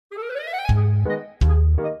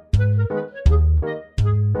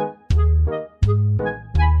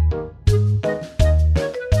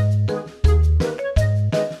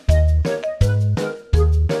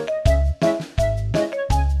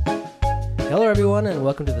Hello, everyone, and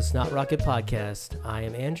welcome to the Snot Rocket Podcast. I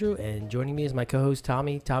am Andrew, and joining me is my co-host,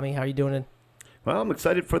 Tommy. Tommy, how are you doing? Well, I'm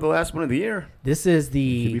excited for the last one of the year. This is Should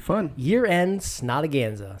be the fun. year-end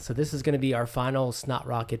Snotaganza. So this is going to be our final Snot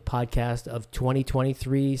Rocket podcast of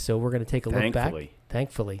 2023. So we're going to take a look back.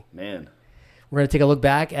 Thankfully. Man. We're going to take a look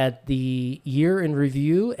back at the year in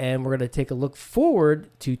review, and we're going to take a look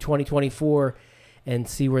forward to 2024 and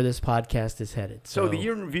see where this podcast is headed. So the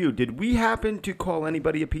year in review, did we happen to call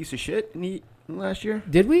anybody a piece of shit last year?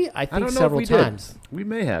 Did we? I think several times. We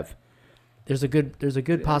may have. There's a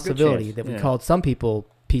good possibility that we called some people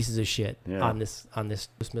pieces of shit on this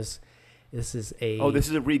Christmas. This is a this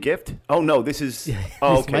is a re-gift? Oh no, this is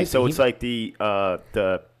okay. So it's like the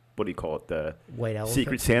what do you call it? The White Elephant?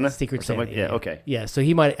 Secret Santa? Secret Santa. Like, yeah, okay. Yeah, so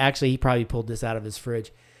he probably pulled this out of his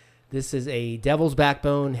fridge. This is a Devil's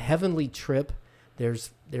Backbone Heavenly Trip.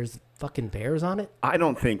 There's fucking bears on it. I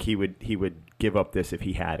don't think he would give up this if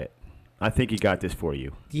he had it. I think he got this for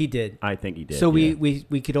you. He did. I think he did. So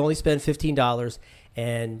we could only spend $15,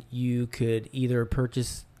 and you could either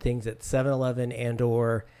purchase things at 7-Eleven and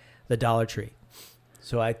or the Dollar Tree.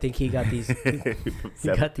 So I think he got these. He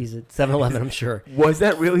got these at 7-Eleven, I'm sure. Was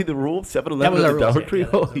that really the rule? 7-Eleven or the Dollar Tree? Yeah,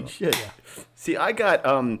 Holy shit! Yeah. See, I got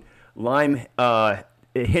lime, a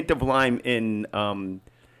hint of lime in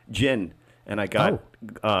gin, and I got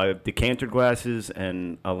decanter glasses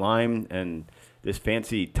and a lime and this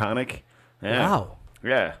fancy tonic. Yeah. Wow.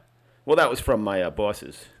 Yeah. Well, that was from my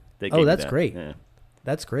bosses. They gave me that's that. great. Yeah.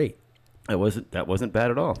 That's great. That wasn't bad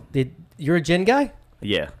at all. You're a gin guy?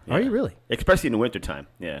 Yeah. Are you really? Especially in the wintertime.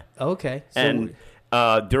 Yeah. Okay. So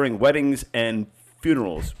And during weddings and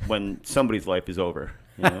funerals when somebody's life is over.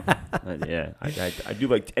 You know? Yeah. I do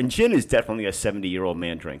like, and gin is definitely a 70-year-old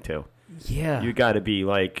man drink too. yeah. You got to be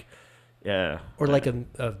like, yeah. Or like a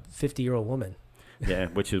 50-year-old woman. Yeah,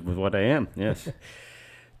 which is what I am. Yes.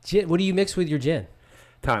 Gin. What do you mix with your gin?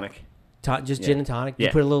 Tonic. Just gin and tonic. Do you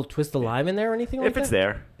Yeah. put a little twist of lime in there or anything like that? If it's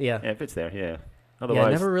there. Yeah. If it's there, yeah. Yeah,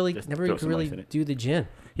 Otherwise, never just could throw some really ice in it. do the gin.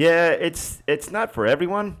 Yeah, it's not for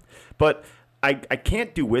everyone, but I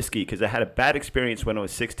can't do whiskey because I had a bad experience when I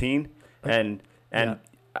was 16, and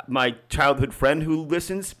my childhood friend who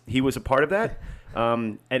listens, he was a part of that,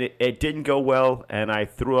 and it didn't go well, and I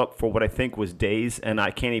threw up for what I think was days, and I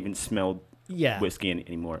can't even smell whiskey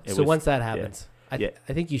anymore. Once that happens, I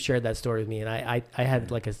think you shared that story with me, and I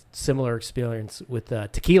had like a similar experience with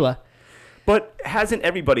tequila. But hasn't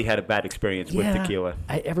everybody had a bad experience with tequila?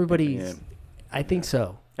 I think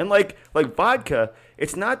so. And like vodka,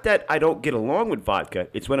 it's not that I don't get along with vodka.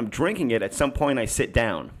 It's when I'm drinking it, at some point I sit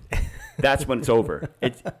down. That's when it's over.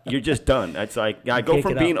 You're just done. It's like I go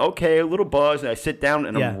from being okay, a little buzz, and I sit down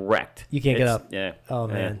and I'm wrecked. You can't get up. Yeah. Oh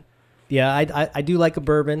man. Yeah, I do like a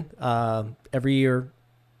bourbon. Every year,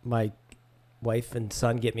 my wife and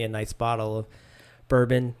son get me a nice bottle of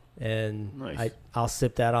bourbon, and I'll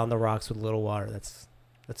sip that on the rocks with a little water. That's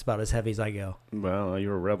about as heavy as I go. Well,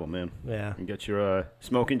 you're a rebel, man. Yeah. You got your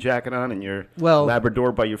smoking jacket on and your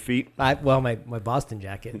Labrador by your feet. My Boston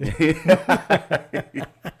jacket.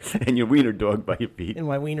 And your wiener dog by your feet. And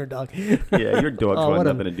my wiener dog. Yeah, your dog's got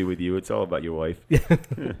nothing to do with you. It's all about your wife.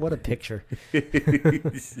 What a picture.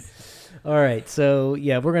 All right. So,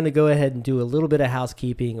 we're going to go ahead and do a little bit of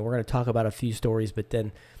housekeeping, and we're going to talk about a few stories, but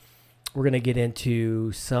then we're going to get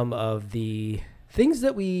into some of the things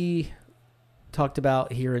that we talked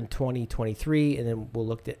about here in 2023, and then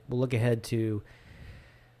we'll look ahead to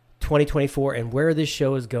 2024 and where this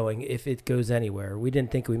show is going, if it goes anywhere. We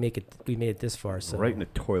didn't think we made it this far. So right in the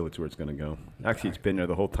toilet's where it's going to go. Actually, it's been there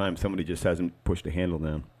the whole time. Somebody just hasn't pushed the handle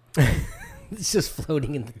down. It's just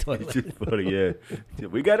floating in the toilet. It's just floating, yeah.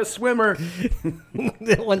 We got a swimmer.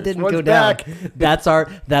 That one didn't go down. That's our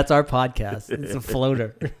podcast. It's a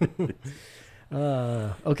floater.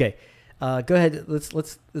 Okay. Go ahead.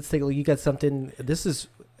 Let's take a look. You got something.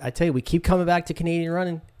 I tell you, we keep coming back to Canadian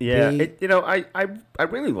running. Yeah, I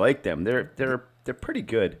really like them. They're pretty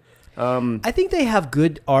good. I think they have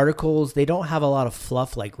good articles. They don't have a lot of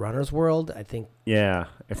fluff like Runner's World. I think. Yeah,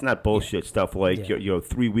 it's not bullshit stuff like your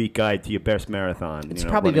 3-week guide to your best marathon. It's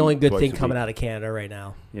probably the only good thing coming out of Canada right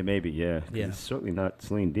now. Yeah, maybe. Yeah. It's certainly not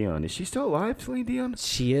Celine Dion. Is she still alive, Celine Dion?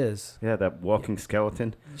 She is. Yeah, that walking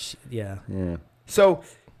skeleton. Yeah. So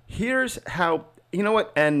here's how, you know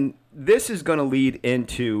what, and this is going to lead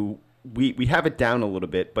into, we have it down a little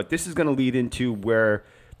bit, but this is going to lead into where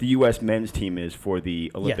the U.S. men's team is for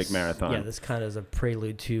the Olympic marathon. Yeah, this kind of is a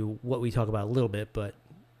prelude to what we talk about a little bit, but.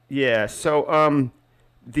 Yeah, so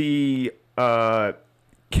the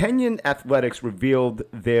Kenyan Athletics revealed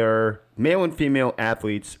their male and female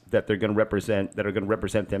athletes that they're going to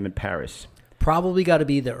represent them in Paris. probably got to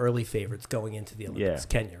be the early favorites going into the Olympics.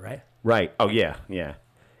 Yeah. Kenya, right? Right. Oh, yeah, yeah.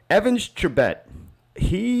 Evans Trebet,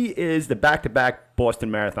 he is the back-to-back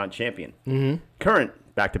Boston Marathon champion. Mm-hmm. Current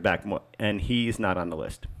back-to-back, and he's not on the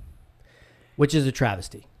list. Which is a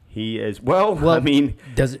travesty. He is, well, I mean,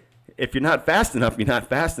 if you're not fast enough, you're not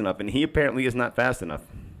fast enough, and he apparently is not fast enough.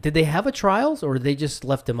 Did they have a trials, or they just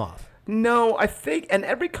left him off? No, I think, and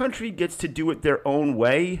every country gets to do it their own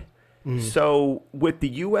way. So with the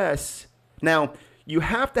U.S., now you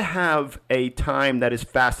have to have a time that is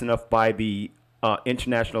fast enough by the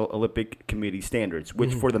International Olympic Committee standards,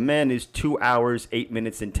 which for the men is 2 hours, 8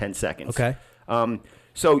 minutes, and 10 seconds. Okay.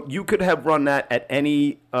 So you could have run that at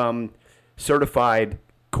any certified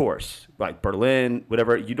course, like Berlin,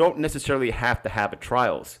 whatever. You don't necessarily have to have a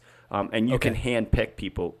trials. And you can handpick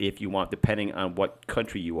people if you want, depending on what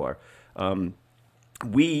country you are.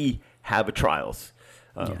 We have a trials.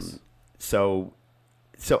 Yes. So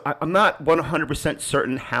I'm not 100%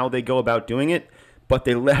 certain how they go about doing it, but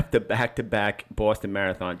they left the back-to-back Boston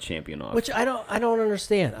Marathon champion off. Which I don't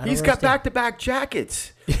understand. He's got back-to-back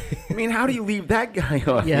jackets. I mean, how do you leave that guy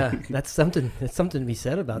off? Yeah, that's something. That's something to be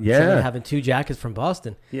said about someone having 2 jackets from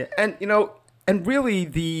Boston. Yeah, and and really,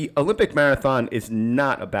 the Olympic marathon is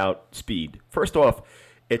not about speed. First off,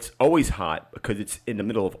 it's always hot because it's in the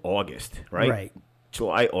middle of August, right? Right.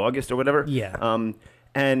 July, August, or whatever. Yeah.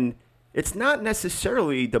 And it's not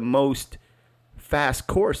necessarily the most fast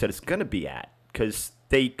course that it's going to be at because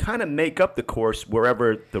they kind of make up the course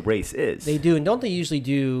wherever the race is. They do, and don't they usually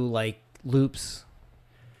do like loops?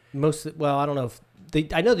 Well, I don't know if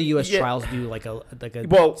I know the U.S. trials do like a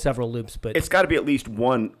several loops, but it's got to be at least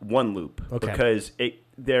one loop because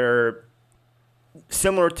they're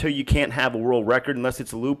similar to you can't have a world record unless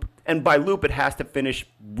it's a loop. And by loop, it has to finish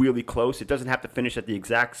really close. It doesn't have to finish at the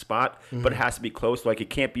exact spot, but it has to be close. Like it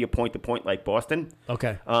can't be a point-to-point like Boston.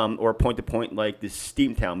 Okay. Or a point-to-point like the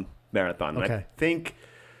Steamtown Marathon. And I think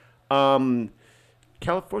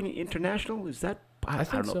California International, is that? I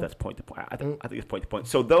don't know if that's point-to-point. I think it's point-to-point.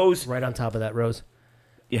 So those... Right on top of that, Rose.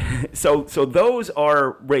 Yeah. So those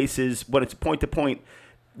are races, when it's point-to-point,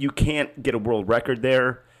 you can't get a world record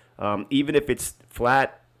there. Even if it's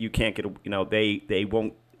flat, you can't get they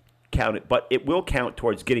won't count it, but it will count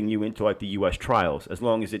towards getting you into like the U.S. trials as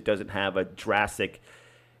long as it doesn't have a drastic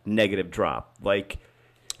negative drop. Like,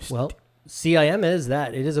 well, CIM is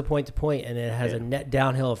that it is a point to point, and it has a net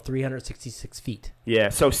downhill of 366 feet. Yeah,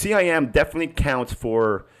 so CIM definitely counts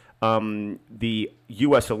for the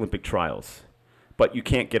U.S. Olympic trials, but you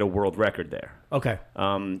can't get a world record there. Okay.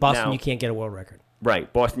 Boston, you can't get a world record.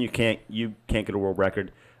 Right, Boston, you can't get a world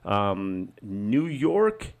record. New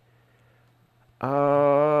York,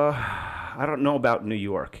 I don't know about New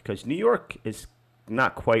York because New York is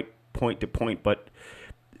not quite point to point, but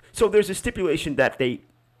so there's a stipulation that the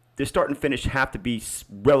start and finish have to be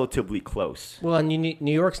relatively close. Well, and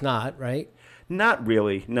New York's not, right? Not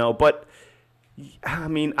really, no. But I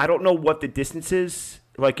mean, I don't know what the distance is.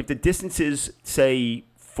 Like, if the distance is say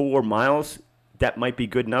 4 miles, that might be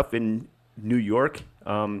good enough in New York.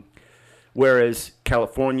 Whereas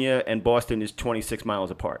California and Boston is 26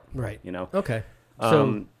 miles apart. Right. Okay.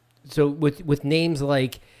 So with names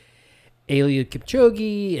like Eliud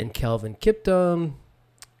Kipchoge and Kelvin Kiptum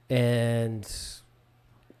and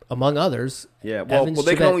among others. Yeah. Well,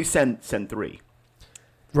 they can only send 3.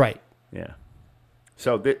 Right. Yeah.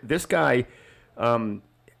 So this guy,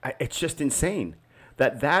 it's just insane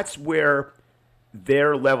that's where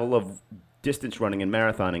their level of distance running and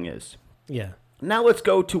marathoning is. Yeah. Now let's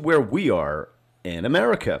go to where we are in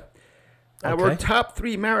America. Okay. Our top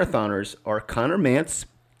 3 marathoners are Connor Mance,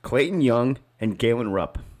 Clayton Young, and Galen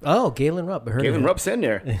Rupp. Oh, Galen Rupp. Galen Rupp's in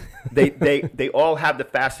there. They all have the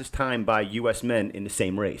fastest time by U.S. men in the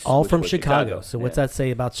same race. All from Chicago. So what's that say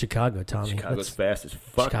about Chicago, Tommy? Chicago's fast as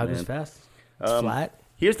fuck, Chicago's man. fast. It's flat.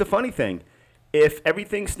 Here's the funny thing. If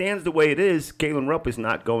everything stands the way it is, Galen Rupp is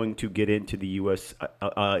not going to get into the U.S.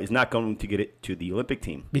 Is not going to get it to the Olympic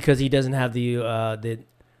team because he doesn't have the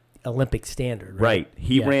Olympic standard. Right.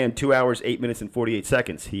 He ran 2 hours 8 minutes and 48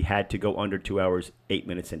 seconds. He had to go under 2 hours 8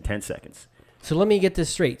 minutes and 10 seconds. So let me get this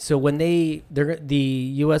straight. So when the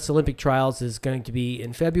U.S. Olympic trials is going to be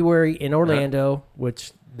in February in Orlando,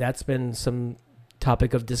 which that's been some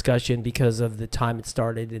topic of discussion because of the time it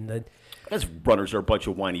started and the. As runners are a bunch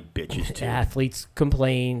of whiny bitches, too. Athletes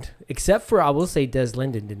complained, except for, I will say, Des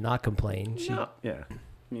Linden did not complain. Yeah.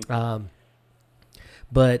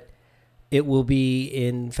 But it will be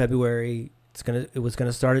in February. It was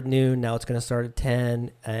gonna start at noon. Now it's gonna start at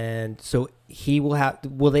 10, and so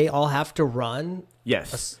will they all have to run?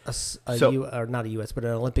 Yes. Or not a U.S. but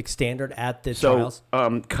an Olympic standard at the trials.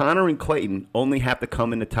 Connor and Clayton only have to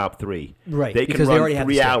come in the top 3. Right. They can because run they already have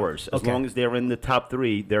 3 hours as Okay. long as they're in the top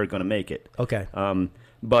 3. They're going to make it. Okay.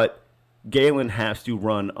 But Galen has to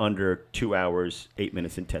run under 2 hours, 8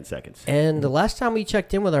 minutes, and 10 seconds. And the last time we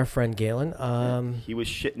checked in with our friend Galen, he was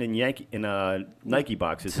shitting in Nike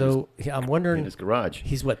boxes. So I'm wondering, in his garage.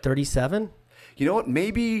 He's what, 37? You know what?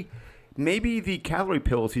 Maybe the calorie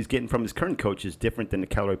pills he's getting from his current coach is different than the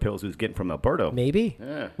calorie pills he was getting from Alberto. Maybe.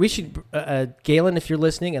 Yeah. We should, Galen, if you're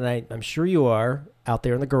listening, and I'm sure you are out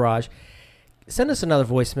there in the garage, send us another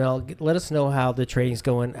voicemail. Let us know how the training's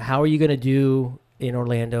going. How are you going to do in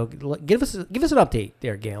Orlando? Give us an update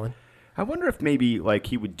there, Galen. I wonder if maybe like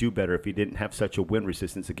he would do better if he didn't have such a wind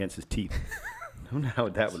resistance against his teeth. I don't know how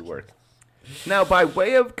that would work. Now, by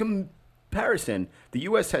way of comparison, the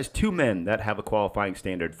U.S. has 2 men that have a qualifying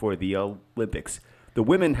standard for the Olympics. The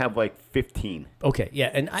women have like 15. Okay,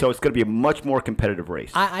 yeah, and so it's going to be a much more competitive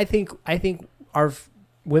race. I think our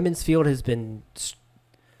women's field has been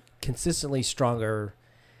consistently stronger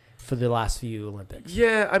for the last few Olympics.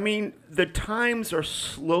 Yeah, I mean, the times are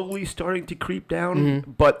slowly starting to creep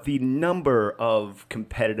down, but the number of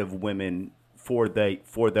competitive women for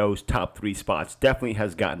those top 3 spots definitely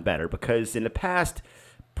has gotten better, because in the past,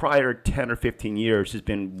 prior 10 or 15 years, has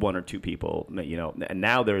been 1 or 2 people, and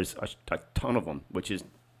now there's a ton of them, which is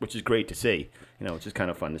great to see. It's just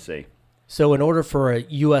kind of fun to see. So in order for a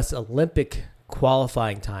U.S. Olympic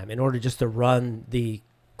qualifying time, in order just to run the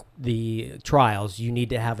trials, you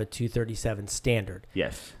need to have a 2:37 standard.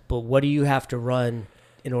 Yes. But what do you have to run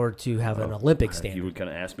in order to have an Olympic standard? You were going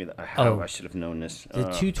to ask me that. I should have known this. The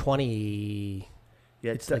 220.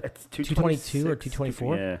 Yeah, it's like 222 or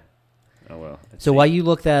 224. Yeah. Oh well. So while you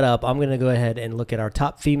look that up, I'm going to go ahead and look at our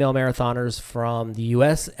top female marathoners from the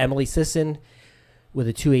U.S. Emily Sisson with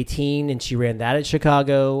a 2:18, and she ran that at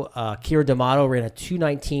Chicago. Kira D'Amato ran a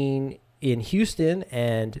 2:19 in Houston,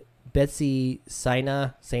 and Betsy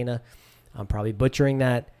Saina, I'm probably butchering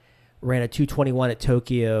that, ran a 2:21 at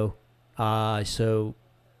Tokyo. So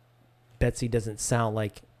Betsy doesn't sound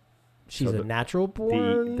like she's a natural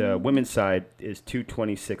born. The women's side is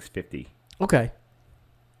 2:26.50. Okay.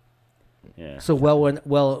 Yeah. So well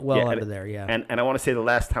under there, yeah. And I want to say the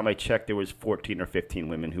last time I checked, there was 14 or 15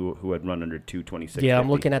 women who had run under 2:26.50. Yeah, I'm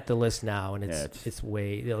looking at the list now, and it's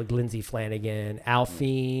way like Lindsay Flanagan,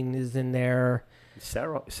 Alphine is in there. Is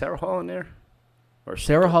Sarah Hall in there? Or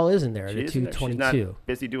Sarah Hall is in there at 2:22. She's not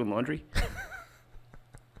busy doing laundry.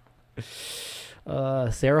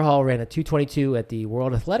 Sarah Hall ran a 2:22 at the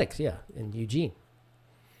World Athletics, in Eugene.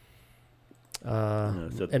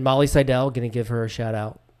 And Molly Seidel, going to give her a shout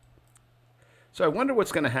out. So I wonder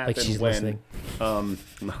what's going to happen she's listening.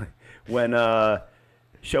 when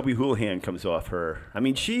Shelby Houlihan comes off her. I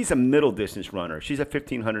mean, she's a middle distance runner. She's at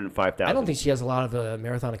 1,500 and 5,000. I don't think she has a lot of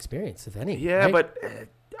marathon experience, if any. Yeah, right? but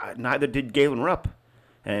neither did Galen Rupp.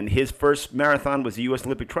 And his first marathon was the U.S.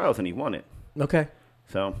 Olympic Trials, and he won it. Okay.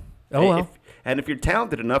 So, well. If you're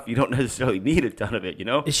talented enough, you don't necessarily need a ton of it,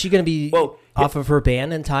 Is she going to be off of her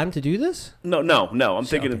ban in time to do this? No. I'm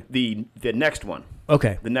thinking of the next one.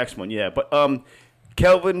 Okay. The next one, yeah. But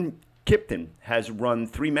Kelvin Kipton has run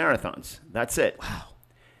 3 marathons. That's it. Wow.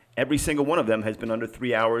 Every single one of them has been under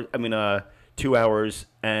 3 hours. 2 hours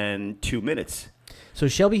and 2 minutes. So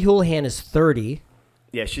Shelby Houlihan is 30.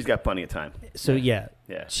 Yeah, she's got plenty of time. So yeah.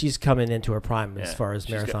 She's coming into her prime as far as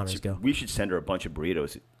marathoners go. We should send her a bunch of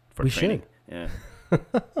burritos for training. Should. Yeah.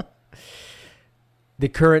 The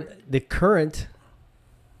current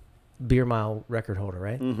beer mile record holder,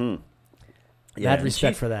 right? Mm-hmm. Mad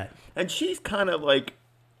respect for that. And she's kind of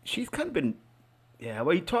been, well,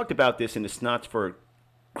 he talked about this in the Snots for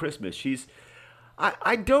Christmas.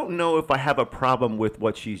 I don't know if I have a problem with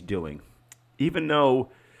what she's doing, even though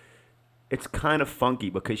it's kind of funky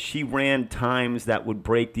because she ran times that would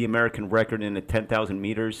break the American record in the 10,000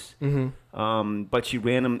 meters. Mm-hmm. But she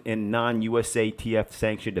ran them in non-USATF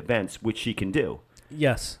sanctioned events, which she can do.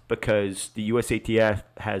 Yes. Because the USATF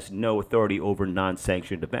has no authority over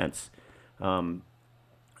non-sanctioned events.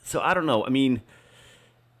 So I don't know. I mean,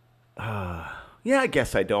 I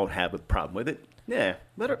guess I don't have a problem with it. Yeah,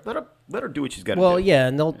 let her do what she's got to do. Well, yeah,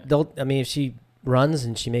 and they'll. I mean, if she runs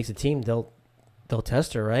and she makes a team, they'll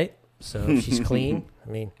test her, right? So if she's clean, I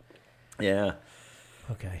mean. Yeah.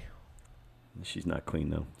 Okay. She's not clean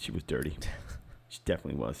though. She was dirty. She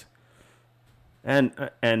definitely was.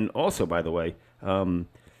 And also, by the way, and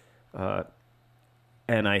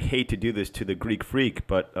I hate to do this to the Greek freak,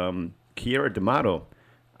 but Kira D'Amato,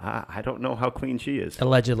 I don't know how clean she is.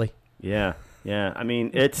 Allegedly. Yeah. Yeah, I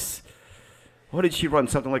mean, what did she run?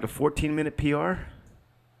 Something like a 14-minute PR?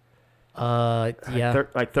 Yeah.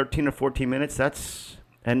 Like 13 or 14 minutes.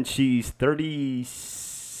 And she's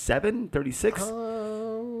 37, 36.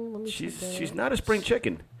 She's not a spring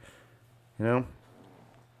chicken, you know.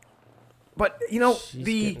 But She's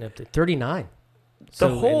getting up to 39.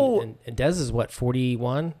 And Des is what,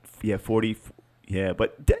 41? Yeah, 40. Yeah,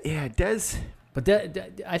 but Des. But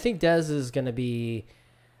I think Des is going to be.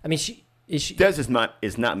 I mean, Des is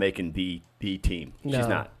not making the team. No. She's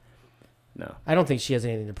not. No. I don't think she has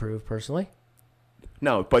anything to prove personally.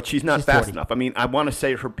 No, but she's not fast 40. enough. I mean, I want to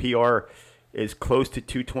say her PR is close to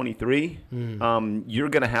 2:23. You're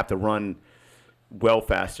going to have to run well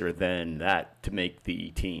faster than that to make the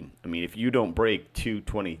team. I mean, if you don't break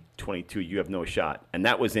 2:20.22, you have no shot. And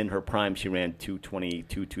that was in her prime. She ran 2:22,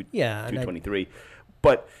 2:23.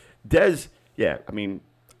 But Des, I mean,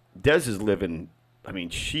 Des is living. I mean,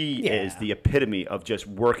 she is the epitome of just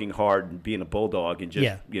working hard and being a bulldog and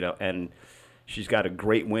just and she's got a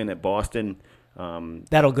great win at Boston.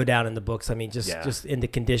 That'll go down in the books. I mean, just in the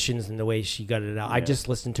conditions and the way she got it out. Yeah. I just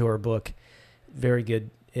listened to her book. Very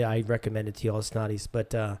good. Yeah, I recommend it to you all snotties.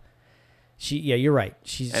 But you're right.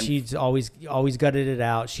 She's always gutted it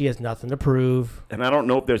out. She has nothing to prove. And I don't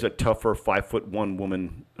know if there's a tougher 5'1"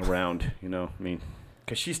 woman around. I mean,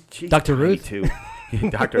 because she's Dr. Ruth too.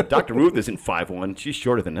 Dr. Ruth isn't 5'1". She's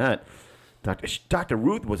shorter than that. Dr.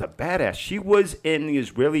 Ruth was a badass. She was in the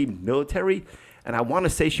Israeli military, and I want to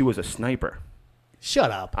say she was a sniper.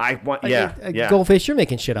 Shut up. Goldfish, you're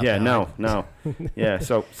making shit up. Yeah, now. no. Yeah,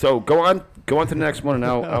 so go on to the next one, and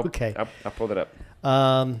I'll pull that up.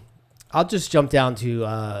 I'll just jump down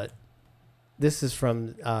to this is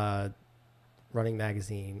from Running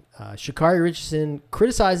Magazine. Sha'Carri Richardson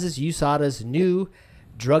criticizes USADA's new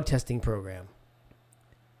drug testing program.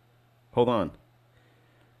 Hold on.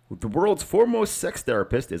 The world's foremost sex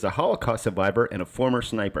therapist is a Holocaust survivor and a former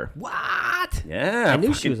sniper. What? Yeah, I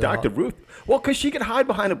knew she was Dr. Ruth. Well, because she can hide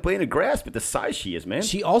behind a blade of grass, but the size she is, man.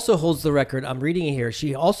 She also holds the record. I'm reading it here.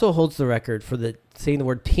 She also holds the record for saying the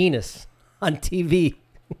word penis on TV.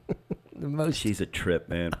 She's a trip,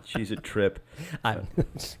 man. She's a trip. I'm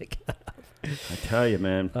just making that up. I tell you,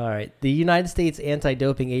 man. All right. The United States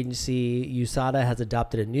Anti-Doping Agency, USADA, has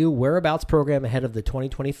adopted a new whereabouts program ahead of the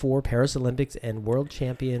 2024 Paris Olympics, and world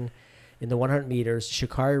champion in the 100 meters,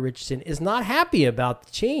 Sha'Carri Richardson, is not happy about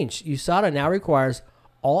the change. USADA now requires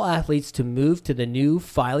all athletes to move to the new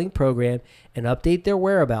filing program and update their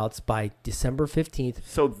whereabouts by December 15th,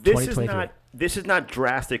 so this is not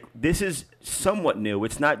drastic. This is somewhat new.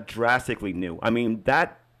 It's not drastically new. I mean,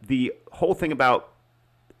 the whole thing about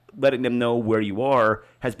letting them know where you are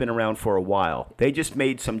has been around for a while. They just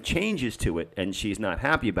made some changes to it, and she's not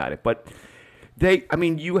happy about it. But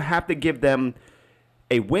you have to give them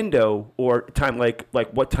a window or time, like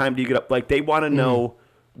what time do you get up? Like, they want to know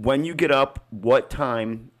when you get up, what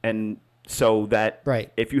time, and so that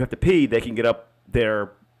if you have to pee, they can get up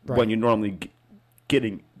there when you're normally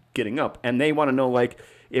getting up. And they want to know, like,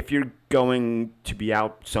 if you're going to be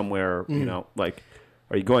out somewhere,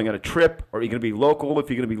 are you going on a trip? Or are you going to be local? If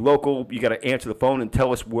you're going to be local, you got to answer the phone and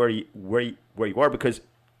tell us where you are. Because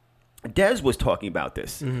Des was talking about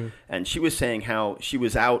this, and she was saying how she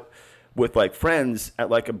was out with like friends at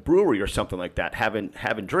like a brewery or something like that,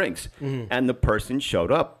 having drinks, and the person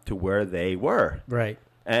showed up to where they were,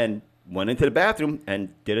 and went into the bathroom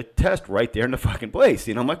and did a test right there in the fucking place.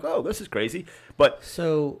 I'm like, oh, this is crazy. But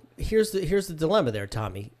so here's the dilemma there,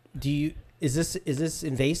 Tommy. Is this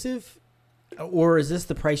invasive? Or is this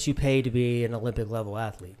the price you pay to be an Olympic level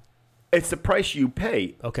athlete? It's the price you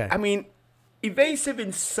pay. Okay. I mean, evasive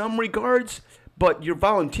in some regards, but you're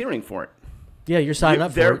volunteering for it. Yeah, you're signing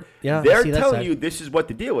up for it. Yeah, they're telling you this is what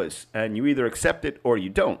the deal is, and you either accept it or you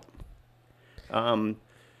don't.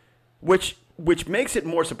 Which makes it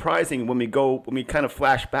more surprising when we kind of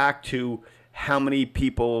flash back to how many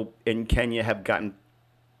people in Kenya have gotten,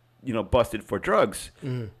 busted for drugs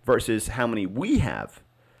versus how many we have.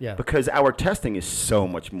 Yeah. Because our testing is so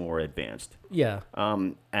much more advanced. Yeah.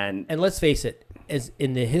 And let's face it, as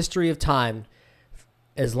in the history of time,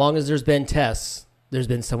 as long as there's been tests, there's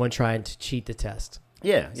been someone trying to cheat the test.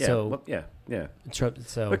 Yeah. So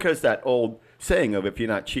because that old saying of if you're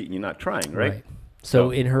not cheating, you're not trying, right? So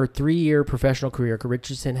in her 3-year professional career,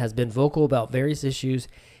 Richardson has been vocal about various issues.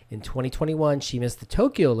 In 2021, she missed the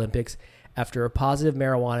Tokyo Olympics after a positive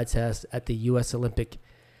marijuana test at the U.S. Olympic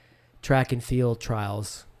track and field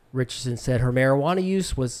trials. Richardson said her marijuana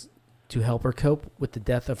use was to help her cope with the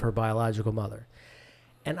death of her biological mother.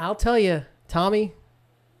 And I'll tell you, Tommy,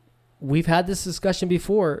 we've had this discussion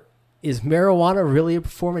before. is marijuana really a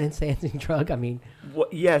performance-enhancing drug? I mean, Well,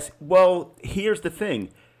 yes. Well, here's the thing.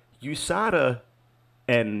 USADA,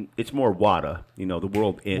 and it's more WADA, the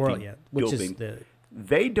World which is Anti-Doping,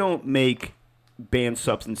 they don't make banned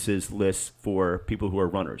substances lists for people who are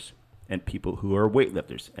runners and people who are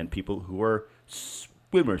weightlifters and people who are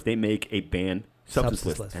swimmers. They make a banned substance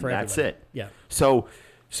list, and that's everybody. it. Yeah. So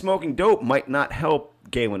smoking dope might not help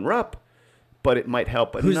Galen Rupp, but it might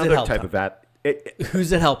help another type of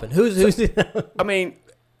Who's it helping? Who's it? I mean,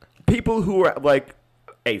 people who are like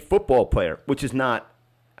a football player, which is not,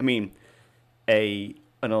 an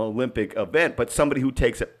Olympic event, but somebody who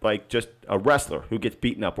takes it like just a wrestler who gets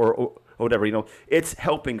beaten up or whatever, it's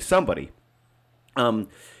helping somebody.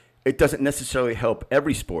 It doesn't necessarily help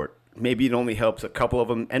every sport. Maybe it only helps a couple of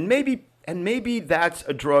them, and maybe that's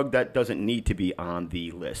a drug that doesn't need to be on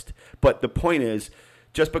the list. But the point is,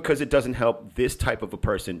 just because it doesn't help this type of a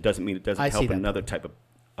person doesn't mean it doesn't help another type of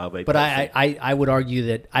a But person. I would argue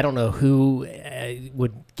that I don't know who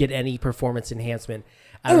would get any performance enhancement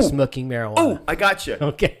out of smoking marijuana. Oh, I got you.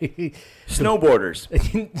 Okay. Snowboarders.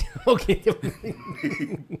 Okay.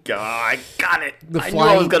 I got it. The I knew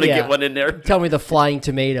I was going to yeah. get one in there. Tell me the flying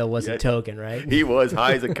tomato wasn't token, right? He was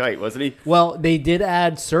high as a kite, wasn't he? Well, they did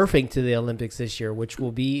add surfing to the Olympics this year, which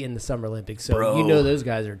will be in the Summer Olympics. So Bro. those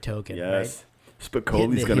guys are token, Yes. right?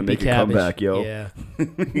 Spicoli's going to Hippie make a cabbage. comeback, yo. Yeah.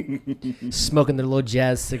 Smoking their little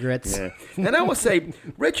jazz cigarettes. Yeah. And I will say,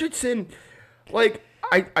 Richardson, like,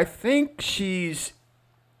 I think she's...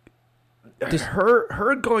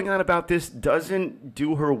 Her going on about this doesn't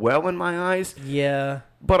do her well in my eyes. Yeah.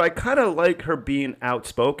 But I kind of like her being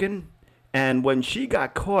outspoken. And when she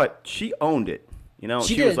got caught, she owned it.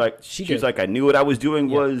 She was like, I knew what I was doing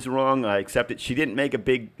was wrong. I accept it. She didn't make a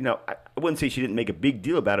big, I wouldn't say she didn't make a big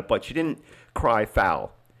deal about it, but she didn't cry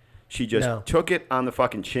foul. She just took it on the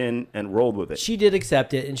fucking chin and rolled with it. She did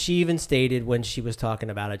accept it, and she even stated when she was talking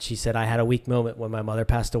about it, she said, I had a weak moment when my mother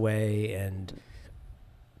passed away, and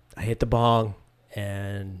I hit the bong,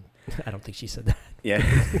 and I don't think she said that. Yeah.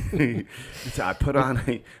 So I put on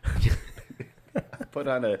a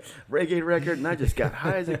reggae record, and I just got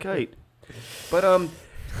high as a kite. But,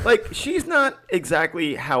 she's not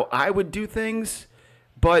exactly how I would do things,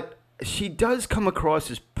 but she does come across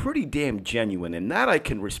as pretty damn genuine, and that I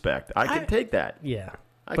can respect. I can take that. Yeah.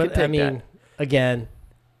 I can take that. Again,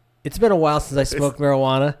 it's been a while since I smoked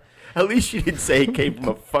marijuana. At least you didn't say it came from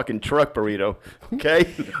a fucking truck burrito, okay?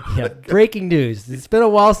 Yeah, breaking news. It's been a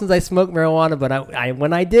while since I smoked marijuana, but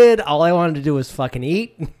when I did, all I wanted to do was fucking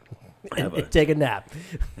eat and take a nap.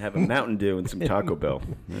 Have a Mountain Dew and some Taco Bell.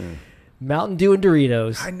 Yeah. Mountain Dew and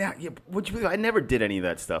Doritos. Would you believe I never did any of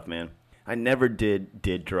that stuff, man. I never did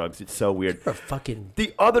drugs. It's so weird. You're a fucking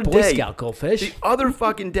the other Boy day, Scout goldfish. The other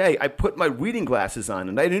fucking day, I put my reading glasses on,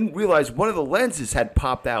 and I didn't realize one of the lenses had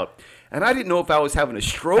popped out. And I didn't know if I was having a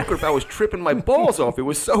stroke or if I was tripping my balls off. It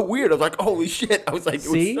was so weird. I was like, holy shit. I was like,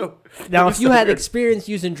 See? It was so, now, if you had weird. experience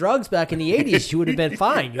using drugs back in the 80s, you would have been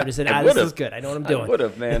fine. You would have said, this is good. I know what I'm doing. I would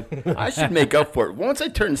have, man. I should make up for it. Once I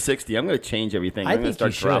turn 60, I'm going to change everything. I'm going to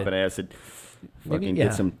start dropping acid. Maybe, Fucking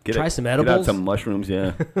try some Get edibles. out some mushrooms,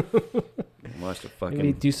 yeah. Watch the fucking...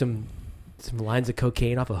 Maybe do some lines of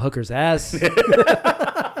cocaine off a hooker's ass.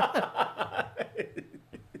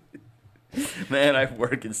 Man, I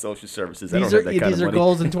work in social services. These are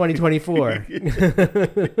goals in 2024.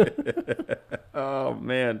 Oh,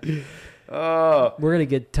 man. We're going to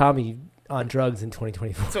get Tommy on drugs in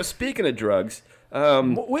 2024. So speaking of drugs...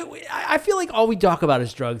 I feel like all we talk about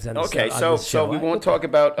is drugs. On this, so we won't talk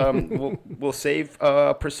about... we'll save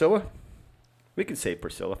Priscilla. We can save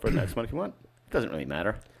Priscilla for the next one if you want. It doesn't really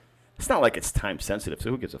matter. It's not like it's time sensitive, so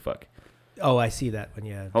who gives a fuck? Oh, I see that one,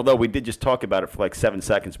 yeah. Although we did just talk about it for like 7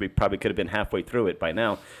 seconds. We probably could have been halfway through it by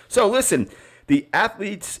now. So listen, the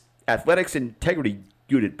Athletics Integrity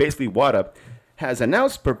Unit, basically WADA, has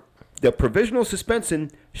announced the provisional suspension.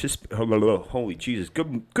 Holy Jesus,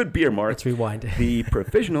 good beer, Mark. Let's rewind. The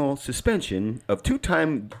provisional suspension of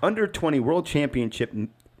two-time under-20 World Championship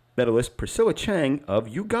medalist Priscilla Chang of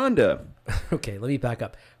Uganda. Okay, let me back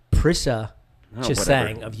up. Prissa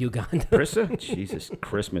Chisang of Uganda. Prissa? Jesus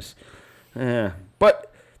Christmas.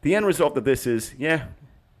 But the end result of this is,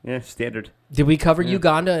 standard. Did we cover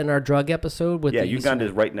Uganda in our drug episode? With Uganda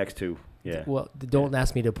is right next to, Well, don't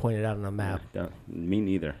ask me to point it out on a map. Me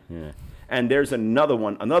neither, And there's another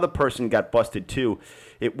one. Another person got busted, too.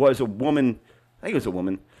 It was a woman. I think it was a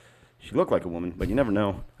woman. She looked like a woman, but you never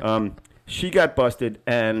know. She got busted,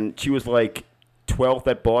 and she was like 12th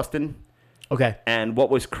at Boston. Okay. And what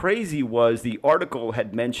was crazy was the article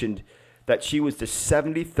had mentioned that she was the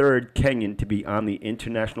 73rd Kenyan to be on the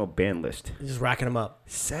international ban list. Just racking them up.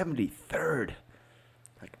 73rd.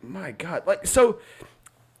 Like, my God. Like, so.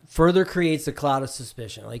 Further creates a cloud of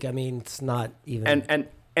suspicion. Like, I mean, it's not even.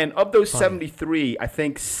 And of those funny. 73, I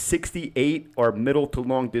think 68 are middle to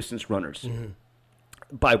long distance runners. Mm-hmm.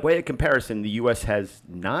 By way of comparison, the U.S. has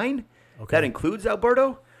 9. Okay. That includes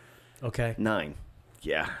Alberto. Okay. 9.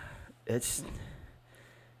 Yeah. It's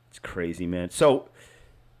crazy, man. So,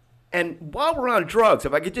 and while we're on drugs,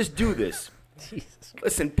 if I could just do this. Jesus.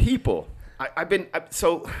 Listen, people, a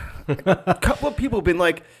couple of people have been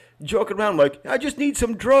like joking around like, I just need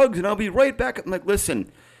some drugs and I'll be right back. I'm like,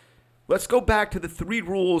 listen, let's go back to the 3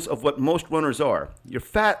 rules of what most runners are. You're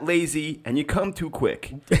fat, lazy, and you come too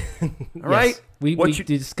quick. All right? We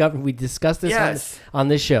discussed this Yes. on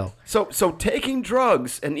this show. So taking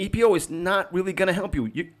drugs and EPO is not really going to help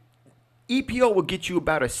you. EPO will get you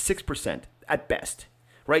about a 6% at best,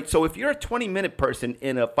 right? So if you're a 20-minute person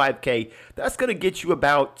in a 5K, that's going to get you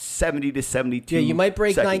about 70 to 72 Yeah, you might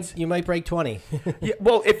break seconds. 9. You might break 20. Yeah,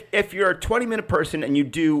 well, if you're a 20-minute person and you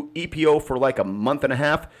do EPO for like a month and a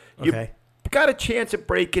half, you've got a chance of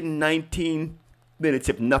breaking 19 minutes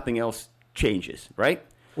if nothing else changes, right?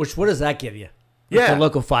 What does that give you? Yeah. The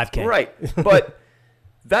local 5K. Right. But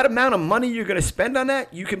that amount of money you're going to spend on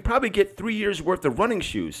that, you can probably get 3 years' worth of running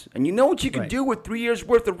shoes. And you know what you can do with 3 years'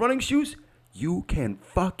 worth of running shoes? You can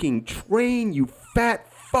fucking train, you fat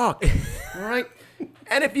fuck. All right?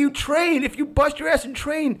 And if you bust your ass and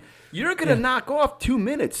train, you're going to knock off 2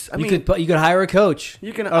 minutes. I mean, you could hire a coach.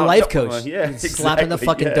 You can a life coach. Yeah, slapping the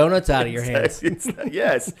fucking donuts out of your hands.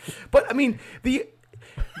 Yes. But I mean, the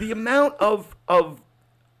amount of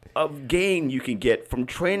gain you can get from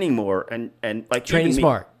training more and like training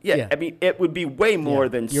smart. Yeah, I mean, it would be way more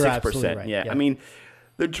than 6%. Right. Yeah. I mean,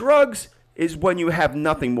 the drugs is when you have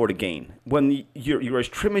nothing more to gain. When you're as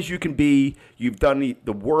trim as you can be, you've done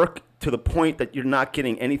the work to the point that you're not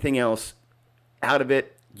getting anything else out of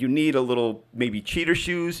it. You need a little maybe cheater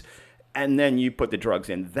shoes, and then you put the drugs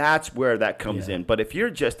in. That's where that comes in. But if you're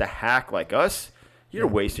just a hack like us, you're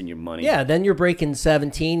wasting your money. Yeah, then you're breaking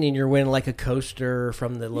 17 and you're winning like a coaster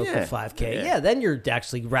from the local 5K. Yeah, then you're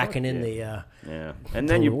actually racking in the and the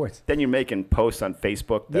then rewards. You're making posts on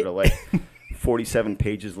Facebook that are like 47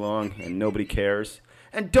 pages long and nobody cares.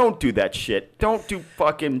 And don't do that shit. Don't do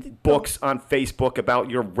fucking books on Facebook about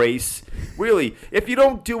your race. Really, if you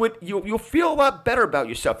don't do it, you'll feel a lot better about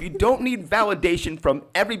yourself. You don't need validation from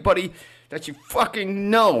everybody that you fucking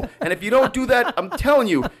know. And if you don't do that, I'm telling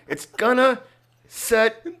you, it's gonna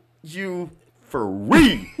set you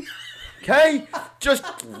free. Okay? Just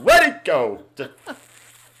let it go. Just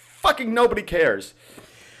fucking nobody cares.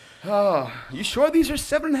 Oh, you sure these are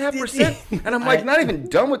 7.5%? And I'm like, not even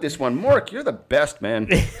done with this one. Mark, you're the best, man.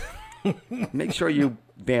 Make sure you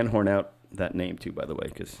Van Horn out that name too, by the way,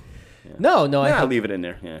 because No, I'll leave it in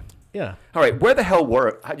there. Yeah. All right, where the hell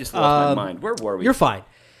were I just lost my mind. Where were we? You're fine.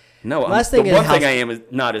 No, Last the thing one thing I am is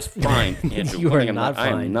not as fine, Andrew. You One are thing not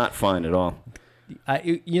I fine. am not fine at all.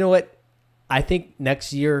 You know what? I think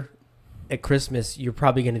next year at Christmas you're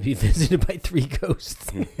probably going to be visited by 3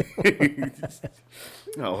 ghosts.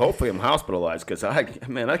 No, hopefully I'm hospitalized because I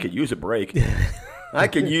could use a break. I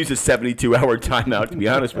could use a 72-hour timeout, to be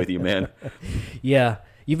honest with you, man. Yeah,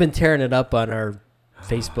 you've been tearing it up on our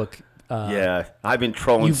Facebook. Yeah, I've been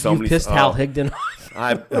trolling so many. You pissed Hal Higdon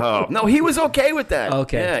off. No, he was okay with that.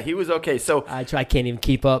 Okay. Yeah, he was okay. So I can't even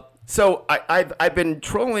keep up. So I've been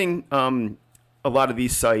trolling a lot of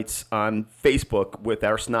these sites on Facebook with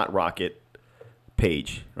our Snot Rocket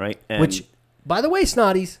page, right? And which, by the way,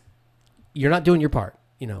 Snotties, you're not doing your part.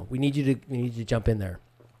 You know, we need you to jump in there.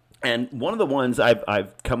 And one of the ones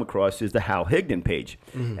I've come across is the Hal Higdon page.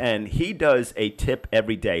 Mm-hmm. And he does a tip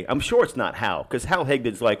every day. I'm sure it's not Hal, because Hal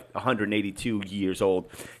Higdon's like 182 years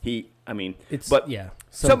old.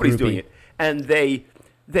 Somebody's doing it. And they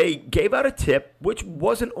gave out a tip, which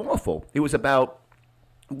wasn't awful. It was about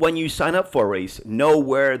when you sign up for a race, know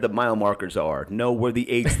where the mile markers are, know where the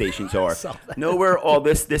aid stations are, know where all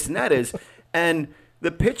this and that is. And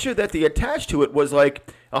the picture that they attached to it was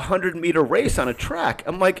like a 100-meter race on a track.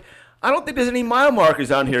 I'm like, I don't think there's any mile markers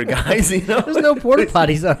on here, guys. You know? There's no porta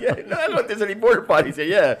potties on. Yeah, I don't think there's any porta potties here.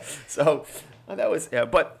 Yeah, so that was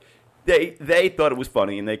but they thought it was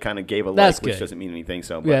funny and they kind of gave a like, which doesn't mean anything.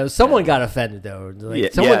 So someone got offended though.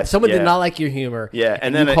 Like, someone did not like your humor. Yeah,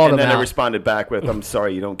 and then I responded back with, "I'm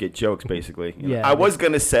sorry, you don't get jokes." Basically, I was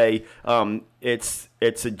gonna say it's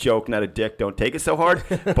a joke, not a dick. Don't take it so hard.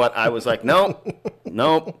 But I was like, no.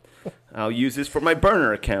 I'll use this for my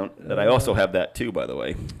burner account. That I also have that too, by the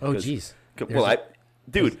way. Oh, jeez. Well,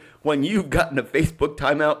 Dude, when you've gotten a Facebook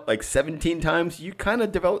timeout like 17 times, you kind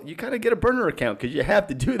of get a burner account because you have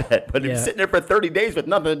to do that. But if you're sitting there for 30 days with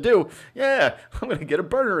nothing to do, yeah, I'm going to get a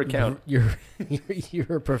burner account. You're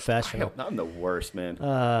a professional. I'm the worst, man.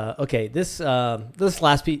 Okay, this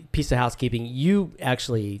last piece of housekeeping, you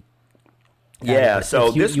actually... Yeah,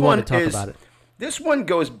 so this one want to talk about it. This one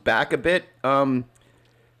goes back a bit.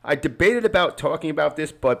 I debated about talking about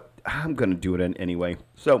this, but I'm going to do it anyway.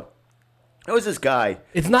 So... there was this guy.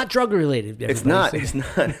 It's not drug related. It's not. It's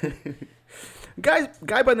not. guy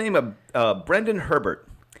by the name of Brendan Herbert.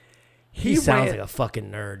 He sounds like a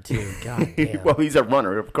fucking nerd too. God damn. Well, he's a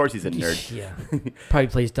runner. Of course, he's a nerd. Yeah. Probably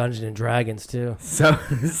plays Dungeons and Dragons too.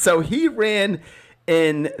 So he ran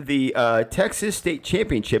in the Texas State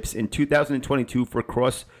Championships in 2022 for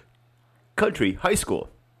cross country high school.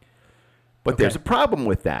 But there's a problem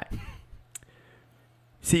with that.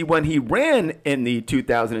 See, when he ran in the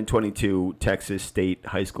 2022 Texas State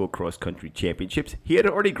High School Cross Country Championships, he had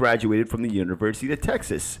already graduated from the University of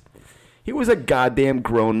Texas. He was a goddamn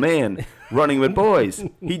grown man running with boys.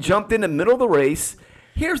 He jumped in the middle of the race.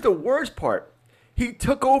 Here's the worst part. He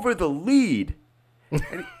took over the lead.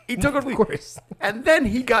 He took over the lead. Of course. And then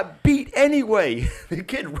he got beat anyway. The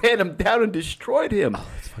kid ran him down and destroyed him. Oh,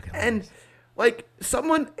 that's fucking hilarious.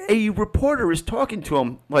 And, a reporter is talking to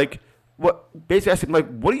him, like... what basically asked him, like,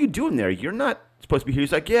 what are you doing there? You're not supposed to be here.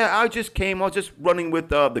 He's like, yeah, I was just running with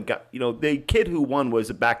the guy, the kid who won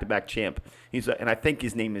was a back-to-back champ. He's like, and I think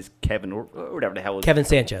his name is Kevin or whatever the hell. Kevin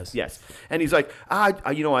Sanchez. Yes. And he's like, I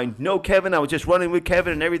know Kevin. I was just running with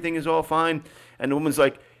Kevin and everything is all fine. And the woman's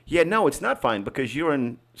like, yeah, no, it's not fine because you're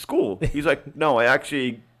in school. He's like, no, I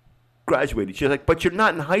actually graduated. She's like, but you're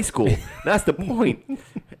not in high school. That's the point.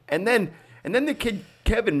 And then the kid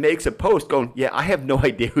Kevin makes a post going, yeah, I have no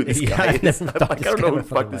idea who this guy is. I don't know who the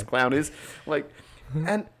fuck this clown is.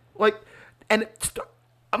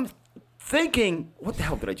 I'm thinking, what the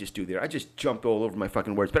hell did I just do there? I just jumped all over my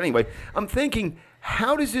fucking words. But anyway, I'm thinking,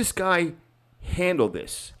 how does this guy handle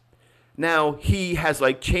this? Now, he has,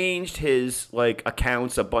 changed his,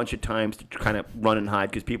 accounts a bunch of times to kind of run and hide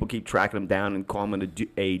because people keep tracking him down and call him a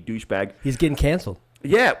douchebag. He's getting canceled.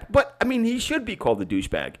 Yeah, but, I mean, he should be called a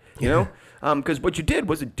douchebag, you know? Because what you did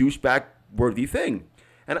was a douchebag-worthy thing.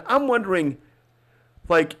 And I'm wondering,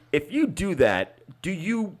 if you do that, do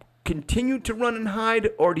you continue to run and hide,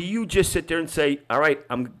 or do you just sit there and say, all right,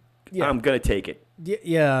 I'm going to take it?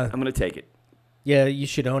 Yeah. I'm going to take it. Yeah, you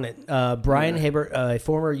should own it. Brian Hebert, a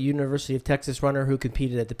former University of Texas runner who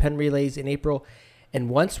competed at the Penn Relays in April and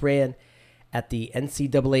once ran at the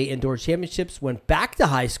NCAA Indoor Championships, went back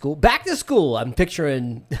to school. I'm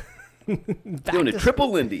picturing... doing a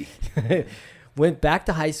triple Lindy. Went back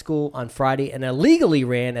to high school on Friday and illegally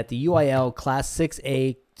ran at the UIL Class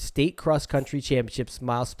 6A State Cross Country Championships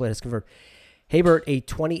mile split has confirmed. Hebert, a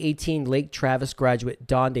 2018 Lake Travis graduate,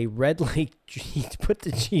 donned a red Lake. He put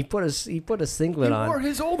a singlet on. He wore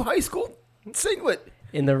his old high school singlet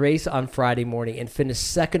in the race on Friday morning and finished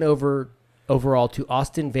second overall to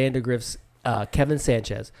Austin Vandergrift's Kevin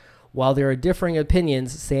Sanchez. While there are differing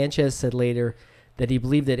opinions, Sanchez said later that he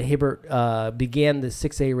believed that Hebert began the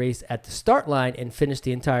 6A race at the start line and finished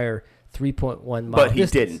the entire 3.1 mile But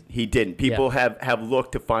distance. He didn't. People have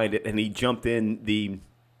looked to find it, and he jumped in the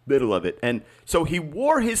middle of it. And so he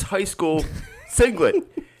wore his high school singlet,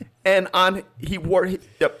 and he wore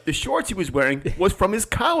the shorts he was wearing was from his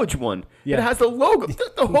college one. Yeah. It has the logo,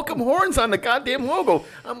 the hook 'em horns on the goddamn logo.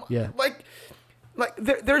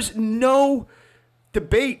 There's no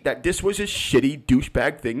debate that this was a shitty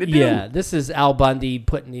douchebag thing to do. Yeah, this is Al Bundy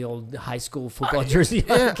putting the old high school football jersey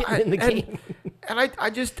on, getting in the game. And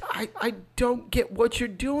I don't get what you're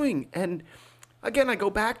doing. And again, I go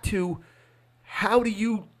back to, how do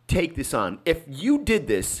you take this on? If you did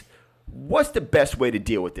this, what's the best way to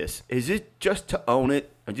deal with this? Is it just to own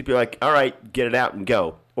it and just be like, all right, get it out and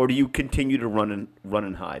go? Or do you continue to run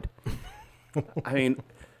and hide? I mean...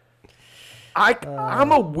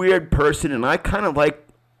 I'm a weird person, and I kind of like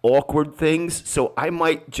awkward things, so I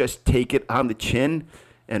might just take it on the chin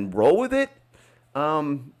and roll with it.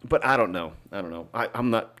 But I don't know. I'm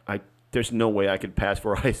not. There's no way I could pass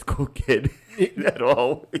for a high school kid at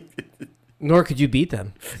all. Nor could you beat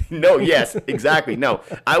them. No. Yes. Exactly. No.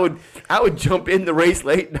 I would jump in the race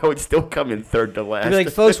late, and I would still come in third to last. You'd be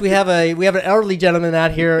like, folks, we have an elderly gentleman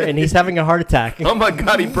out here, and he's having a heart attack. Oh my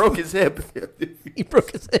God! He broke his hip. He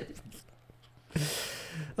broke his hip.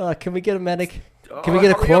 Can we get a medic? Can we get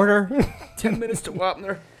a coroner? 10 minutes to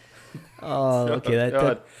Wapner. Oh, okay.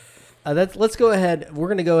 Let's go ahead. We're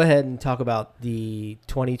going to go ahead and talk about the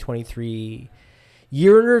 2023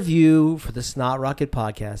 year in review for the Snot Rocket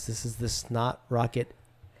podcast. This is the Snot Rocket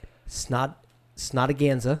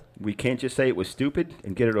Snotaganza. We can't just say it was stupid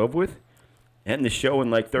and get it over with. End the show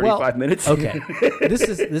in like 35 minutes. Okay. this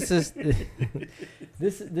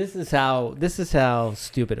is how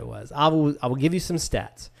stupid it was. I will give you some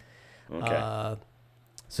stats. Okay.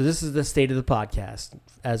 So this is the state of the podcast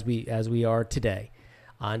as we are today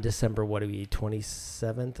on December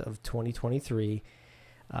 27th of 2023.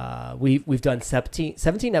 We've done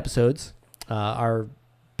 17 episodes. Our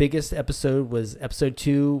biggest episode was episode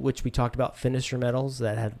 2, which we talked about finisher medals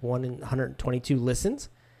that had 122 listens.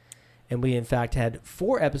 And we, in fact, had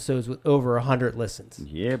 4 episodes with over 100 listens.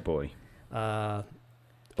 Yeah, boy.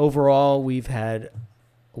 Overall, we've had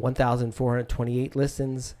 1,428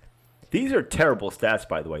 listens. These are terrible stats,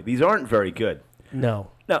 by the way. These aren't very good.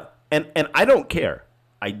 No. No, and I don't care.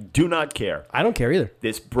 I do not care. I don't care either.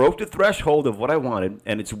 This broke the threshold of what I wanted,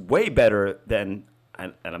 and it's way better than,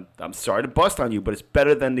 and I'm sorry to bust on you, but it's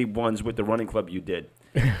better than the ones with the running club you did.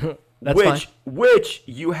 That's fine. Which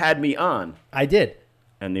you had me on. I did.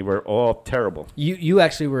 And they were all terrible. You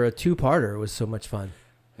actually were a 2-parter. It was so much fun.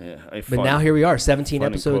 Yeah, but now here we are, 17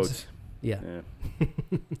 episodes. Yeah.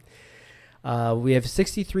 We have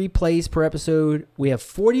 63 plays per episode. We have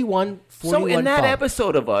 41 So in that follows.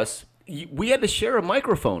 episode of us, we had to share a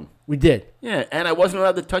microphone. We did. Yeah, and I wasn't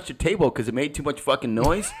allowed to touch the table because it made too much fucking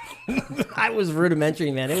noise. I was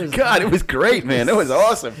rudimentary, man. It was great, man. It was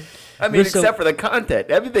awesome. I mean, except for the content.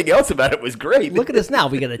 Everything else about it was great. Look at us now.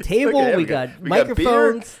 We got a table. we got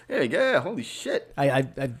microphones. Yeah, holy shit.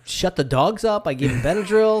 I shut the dogs up. I gave them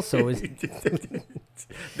Benadryl. So it was...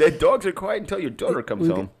 The dogs are quiet until your daughter comes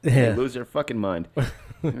home. They lose their fucking mind.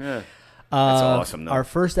 Yeah. That's awesome, though. Our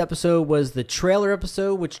first episode was the trailer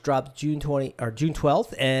episode, which dropped June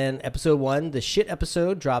 12th, and episode 1, the shit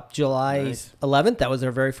episode, dropped July 11th. That was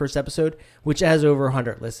our very first episode, which has over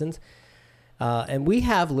 100 listens. And we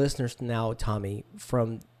have listeners now, Tommy,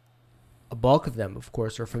 from a bulk of them, of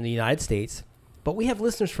course, are from the United States, but we have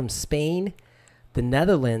listeners from Spain, the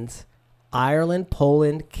Netherlands, Ireland,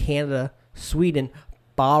 Poland, Canada, Sweden,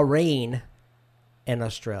 Bahrain, and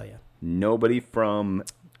Australia. Nobody from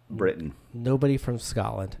Britain. Nobody from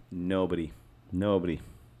Scotland. Nobody.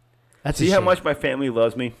 That's See how much my family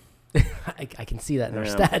loves me? I can see that in our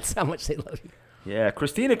stats, how much they love you. Yeah,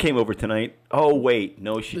 Christina came over tonight. Oh, wait.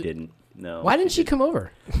 No, she didn't. No. Why didn't she come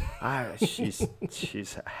over? She's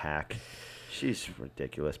a hack. She's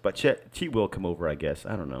ridiculous. But she will come over, I guess.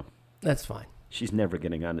 I don't know. That's fine. She's never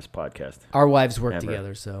getting on this podcast. Our wives work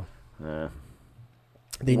together, so...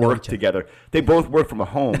 They work together. They both work from a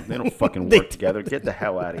home. They don't fucking work together. Get the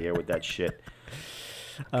hell out of here with that shit.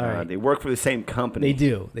 All right. They work for the same company.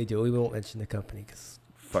 They do. We won't mention the company because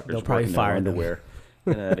they'll probably fire them. Underwear.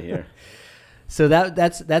 Get out of here. So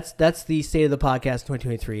that's the state of the podcast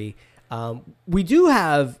 2023. We do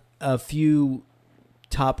have a few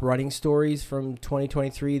top running stories from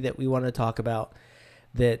 2023 that we want to talk about.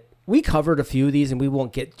 That we covered a few of these, and we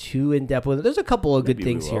won't get too in depth with it. There's a couple of good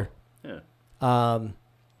things here. Yeah.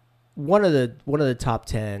 One of the top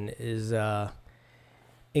 10 is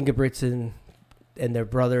Ingebrigtsen and their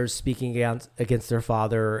brothers speaking against their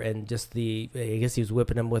father, and just I guess he was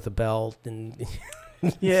whipping them with a belt, and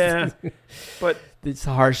yeah, but it's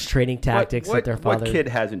harsh training tactics that their father. What kid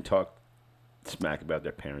hasn't talked smack about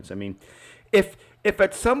their parents? I mean, if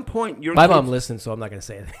at some point my mom listens, so I'm not going to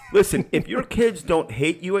say anything. Listen, if your kids don't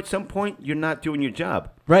hate you at some point, you're not doing your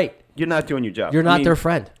job. Right. You're not doing your job. You're not their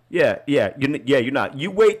friend. Yeah, you're not.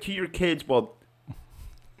 You wait till your kids,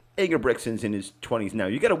 Ingebrigtsen's in his 20s now.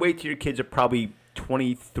 You got to wait till your kids are probably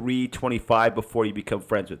 23, 25 before you become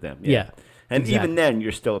friends with them. Yeah. And even then,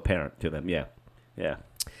 you're still a parent to them. Yeah. Yeah.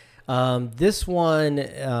 This one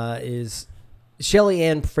is Shelly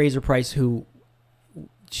Ann Fraser-Price, who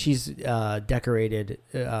she's decorated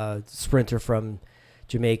sprinter from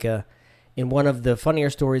Jamaica. In one of the funnier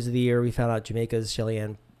stories of the year, we found out Jamaica's Shelly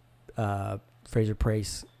Ann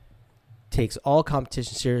Fraser-Price takes all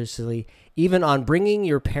competition seriously, even on bringing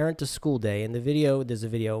your parent to school day. In the video, there's a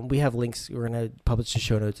video, and we have links. We're going to publish the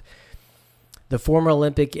show notes. The former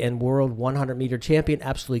Olympic and world 100-meter champion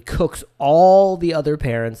absolutely cooks all the other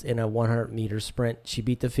parents in a 100-meter sprint. She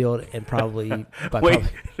beat the field and probably...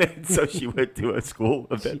 So she went to a school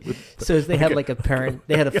event? So they had like a parent...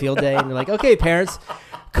 They had a field day, and they're like, okay, parents,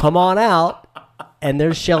 come on out. And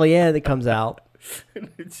there's Shelly Ann that comes out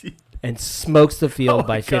and smokes the field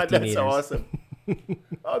by 50 meters. That's awesome.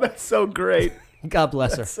 Oh, that's so great. God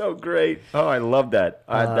bless her. That's so great. Oh, I love that.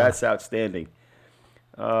 That's outstanding.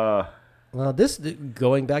 Well,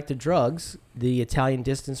 going back to drugs, the Italian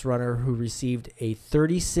distance runner who received a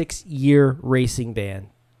 36-year racing ban,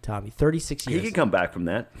 Tommy, 36 years. He can come back from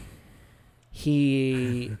that.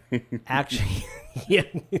 He actually, Yeah,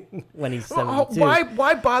 when he's 72.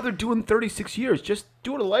 Why bother doing 36 years? Just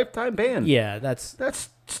do it a lifetime ban. Yeah, that's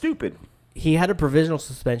stupid. He had a provisional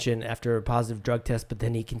suspension after a positive drug test, but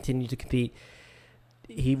then he continued to compete.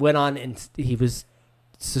 He went on and he was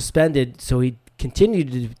suspended, so he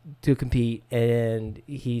continued to compete, and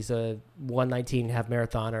he's a 119 half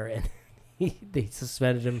marathoner, and they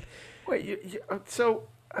suspended him. Wait, so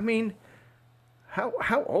I mean,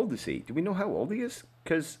 how old is he? Do we know how old he is?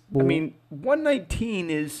 Because I mean,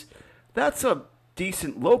 119 that's a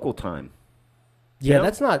decent local time. Yeah, know?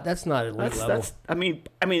 that's not elite level. I mean,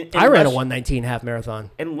 I ran a 119 half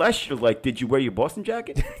marathon. Unless you're like, did you wear your Boston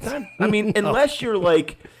jacket? I mean, no. unless you're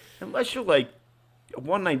like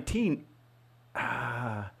 119.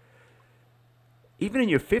 Even in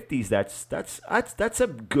your 50s, that's a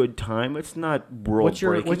good time. It's not world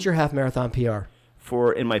breaking. What's your half marathon PR?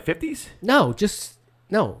 For in my 50s? No, just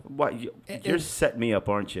no. What you're setting me up,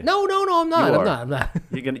 aren't you? No, I'm not. I'm not.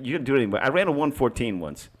 You're gonna do it anyway. I ran a 114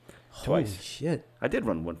 once. Holy Twice. Shit. I did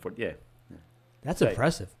run 114. Yeah. That's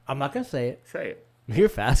impressive. I'm not gonna say it. Say it. You're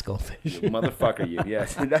fast, Goldfish. You motherfucker, you.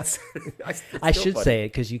 Yes. That's. I should say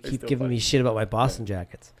it because you keep giving me shit about my Boston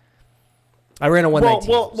jackets. I ran a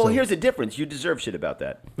 119. Well, here's the difference. You deserve shit about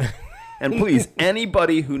that. And please,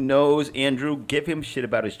 anybody who knows Andrew, give him shit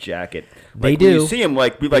about his jacket. Like, they do. When you see him,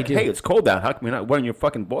 be like, hey, it's cold out. How come you're not wearing your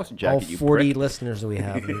fucking Boston jacket? All 40 listeners we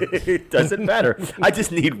have. It doesn't matter. I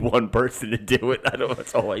just need one person to do it.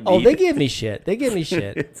 That's all I need. Oh, they give me shit.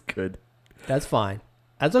 It's good. That's fine.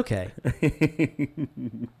 That's okay.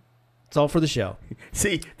 It's all for the show.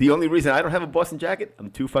 See, the only reason I don't have a Boston jacket,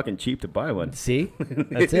 I'm too fucking cheap to buy one. See?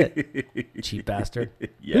 That's it. Cheap bastard.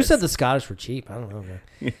 Yes. Who said the Scottish were cheap? I don't know.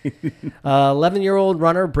 11-year-old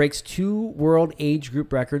runner breaks 2 world age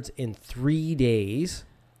group records in 3 days.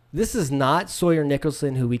 This is not Sawyer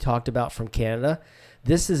Nicholson, who we talked about from Canada.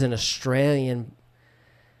 This is an Australian,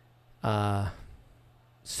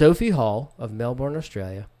 Sophie Hall of Melbourne,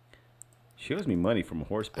 Australia. She owes me money from a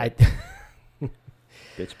horse bet.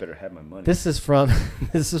 Bitch better have my money. This is from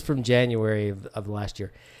January of last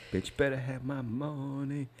year. Bitch better have my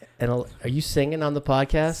money. And are you singing on the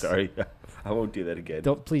podcast? Sorry, I won't do that again.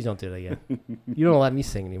 Please don't do that again. You don't let me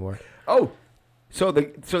sing anymore. Oh, so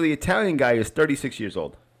the Italian guy is 36 years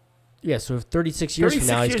old. Yeah, so 36 years from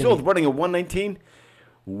now, 36 years old, running a 119.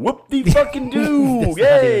 Whoop-de-fucking-do.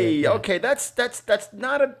 Yay. Okay, that's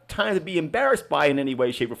not a time to be embarrassed by in any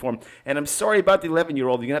way, shape, or form. And I'm sorry about the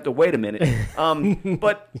 11-year-old. You're going to have to wait a minute.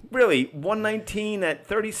 But really, 119 at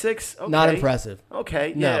 36? Okay. Not impressive.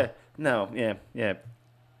 Okay, no. Yeah. No, yeah.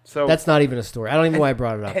 So that's not even a story. I don't even know why I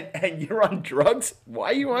brought it up. And you're on drugs?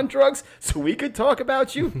 Why are you on drugs? So we could talk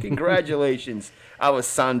about you? Congratulations,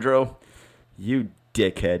 Alessandro. You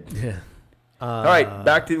dickhead. Yeah. All right,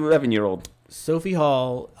 back to the 11-year-old. Sophie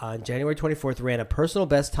Hall on January 24th ran a personal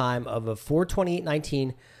best time of a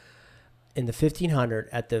 4:28.19 in the 1500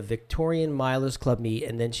 at the Victorian Milers Club meet,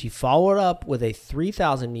 and then she followed up with a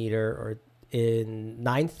 3,000 meter or in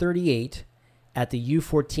 9:38 at the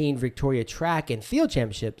U14 Victoria Track and Field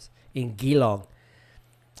Championships in Geelong.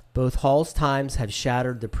 Both Hall's times have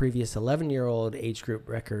shattered the previous 11-year-old age group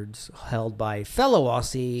records held by fellow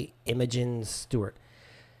Aussie Imogen Stewart.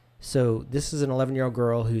 So this is an 11-year-old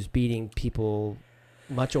girl who's beating people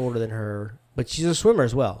much older than her, but she's a swimmer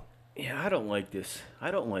as well. Yeah, I don't like this.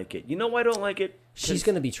 I don't like it. You know why I don't like it? She's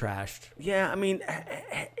going to be trashed. Yeah, I mean,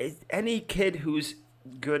 any kid who's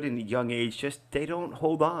good in a young age, they don't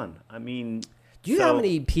hold on. I mean... Do you know how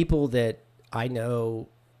many people that I know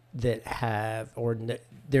that have, or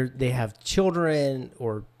they have children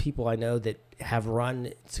or people I know that have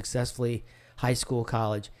run successfully high school,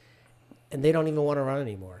 college, and they don't even want to run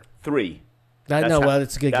anymore? 3. Well,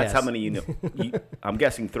 it's a good guess. That's how many you know. I'm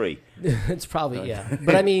guessing 3. It's probably, yeah.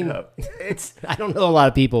 But I mean, I don't know a lot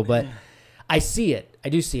of people, but I see it. I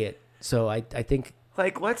do see it. So I think.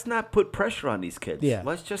 Let's not put pressure on these kids. Yeah.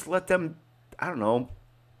 Let's just let them, I don't know.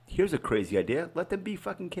 Here's a crazy idea. Let them be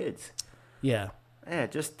fucking kids. Yeah. Yeah,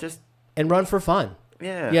 just. And run for fun.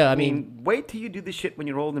 Yeah. Yeah, I mean. Wait till you do the shit when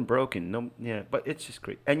you're old and broken. No, yeah, but it's just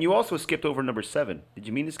great. And you also skipped over number 7. Did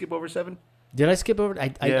you mean to skip over 7? Did I skip over?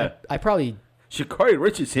 I probably. Sha'Carri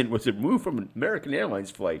Richardson was removed from an American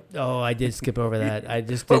Airlines flight. Oh, I did skip over that. I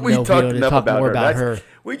just didn't we know if we wanted to talk more about her.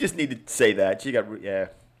 We just need to say that. She got,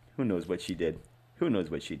 who knows what she did.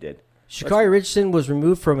 Sha'Carri Richardson was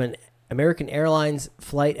removed from an American Airlines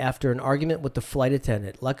flight after an argument with the flight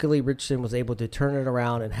attendant. Luckily, Richardson was able to turn it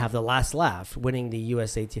around and have the last laugh, winning the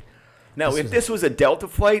USAT. Now, if this was a Delta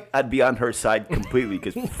flight, I'd be on her side completely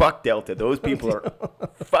because fuck Delta. Those people are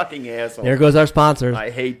fucking assholes. There goes our sponsors. I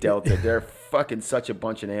hate Delta. They're fucking such a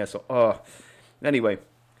bunch of assholes. Oh, anyway.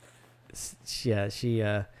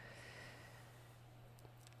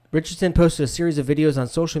 Richardson posted a series of videos on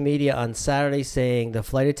social media on Saturday saying the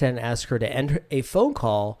flight attendant asked her to end a phone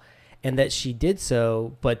call and that she did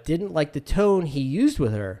so, but didn't like the tone he used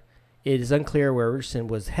with her. It is unclear where Richardson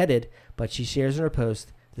was headed, but she shares in her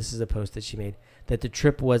post, this is a post that she made, that the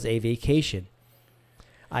trip was a vacation.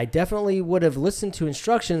 I definitely would have listened to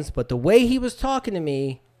instructions, but the way he was talking to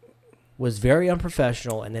me was very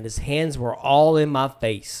unprofessional, and that his hands were all in my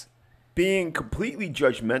face. Being completely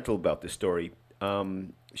judgmental about this story,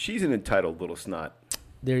 she's an entitled little snot.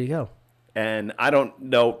 There you go. And I don't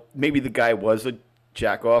know, maybe the guy was a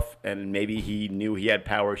jack-off, and maybe he knew he had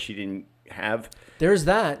power she didn't have. There's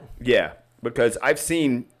that. Yeah, because I've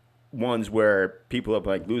seen ones where people are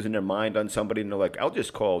like losing their mind on somebody, and they're like, I'll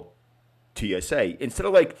just call TSA. Instead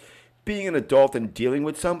of like being an adult and dealing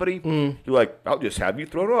with somebody, you're like, I'll just have you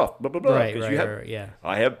thrown off, blah, blah, blah. Right, yeah.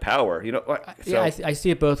 I have power, you know. So, yeah, I see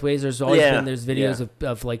it both ways. There's always been videos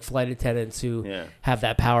of like flight attendants who have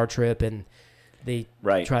that power trip, and they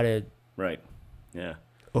try to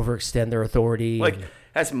overextend their authority. Like,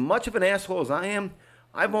 as much of an asshole as I am,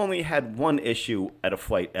 I've only had one issue at a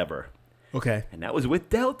flight ever. Okay. And that was with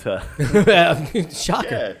Delta. Shocker.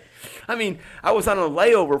 Yeah. I mean, I was on a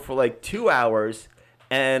layover for like 2 hours,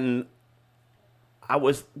 and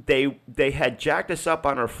they had jacked us up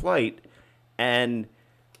on our flight, and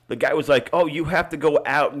the guy was like, oh, you have to go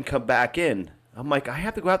out and come back in. I'm like, I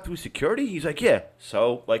have to go out through security? He's like, yeah.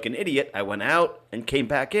 So, like an idiot, I went out and came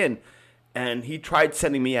back in, and he tried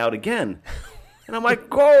sending me out again. And I'm like,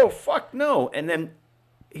 oh, fuck no. And then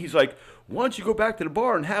he's like, why don't you go back to the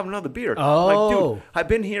bar and have another beer? Oh. I'm like, dude, I've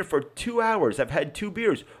been here for 2 hours. I've had 2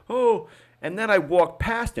 beers. Oh. And then I walked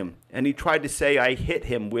past him, and he tried to say I hit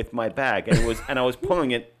him with my bag, and I was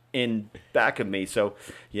pulling it in back of me. So,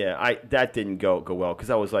 yeah, that didn't go well, because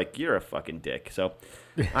I was like, you're a fucking dick. So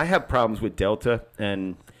I have problems with Delta,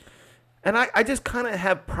 and I just kind of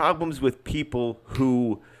have problems with people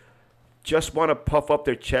who just want to puff up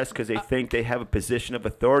their chest because they think they have a position of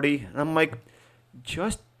authority. And I'm like,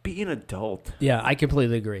 just be an adult. Yeah, I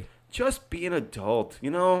completely agree. Just be an adult. You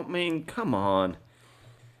know, I mean, come on.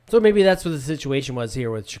 So maybe that's what the situation was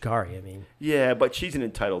here with Shikari. I mean, yeah, but she's an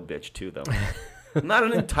entitled bitch too, though. Not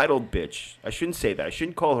an entitled bitch. I shouldn't say that. I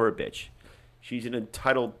shouldn't call her a bitch. She's an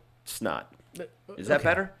entitled snot. Is that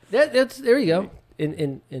better? That's there you go.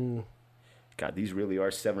 In God, these really are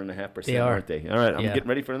 7.5%, they are. Aren't they? All right, I'm getting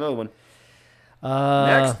ready for another one.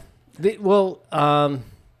 Next.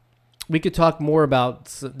 We could talk more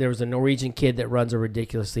about. There was a Norwegian kid that runs a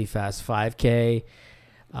ridiculously fast 5K.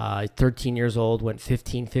 13 years old, went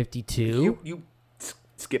 15:52. You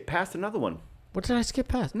skipped past another one. What did I skip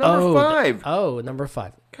past? Number 5. Number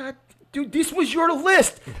 5. God, dude, this was your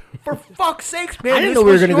list. For fuck's sakes, man. I didn't know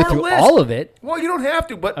we were going to go through all of it. Well, you don't have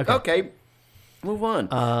to, but okay. Move on.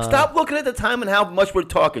 Stop looking at the time and how much we're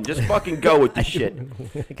talking. Just fucking go with the shit.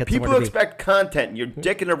 People expect content. You're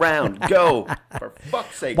dicking around. Go. For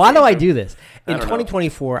fuck's sake. Why do I do this? In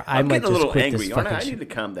 2024, I might just quit angry, this fucking I need to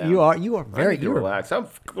calm down. You are very... I need to relax. I'm a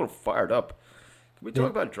little fired up. Can we talk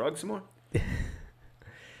about drugs some more?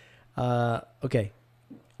 Okay.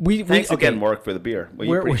 Thanks again, Mark, for the beer.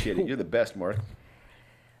 We appreciate it. You're the best, Mark.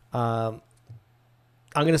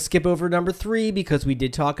 I'm going to skip over number 3 because we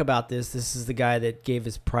did talk about this. This is the guy that gave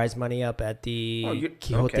his prize money up at the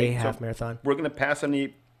Quixote half marathon. We're going to pass on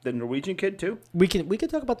the Norwegian kid too? We can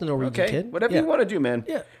talk about the Norwegian kid. Whatever you want to do, man.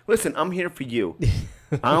 Yeah. Listen, I'm here for you.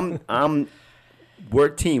 We're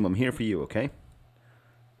a team. I'm here for you, okay?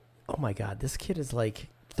 Oh my God, this kid is like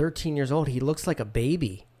 13 years old. He looks like a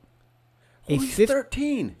baby. He's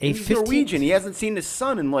 13. He's Norwegian. He hasn't seen the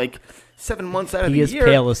sun in like 7 months out of the year. He is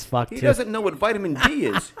pale as fuck, He too. doesn't know what vitamin D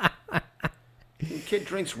is. The kid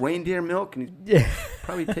drinks reindeer milk, and he's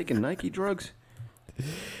probably taking Nike drugs.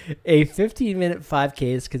 A 15-minute 5K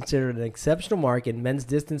is considered an exceptional mark in men's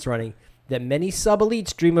distance running that many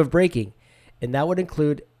sub-elites dream of breaking, and that would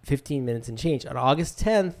include 15 minutes and change. On August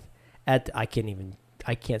 10th, I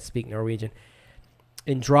can't speak Norwegian.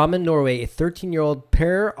 In Drammen, Norway, a 13-year-old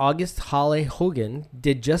Per August Halle Hogan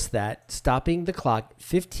did just that, stopping the clock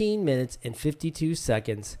 15 minutes and 52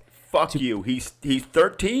 seconds. Fuck you. He's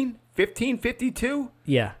 13? 15:52?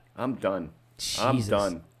 Yeah. I'm done. Jesus. I'm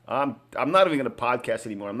done. I'm not even going to podcast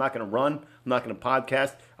anymore. I'm not going to run. I'm not going to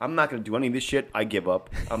podcast. I'm not going to do any of this shit. I give up.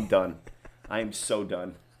 I'm done. I am so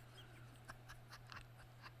done.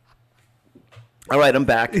 All right, I'm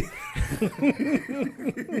back.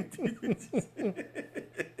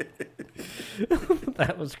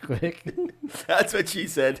 That was quick. That's what she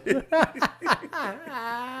said.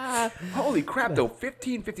 Holy crap, though.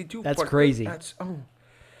 15:52. That's crazy. That's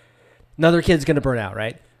Another kid's going to burn out,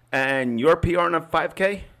 right? And your PR on a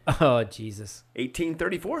 5K? Oh, Jesus.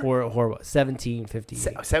 1834? Or 1750.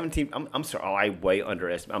 17. I'm sorry. Oh, I way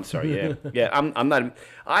underestimated. I'm sorry. Yeah. Yeah. I'm not.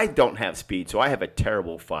 I don't have speed, so I have a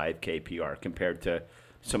terrible 5K PR compared to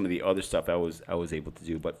some of the other stuff I was able to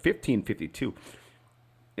do. But 1552.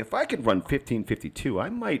 If I could run 1552, I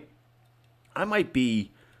might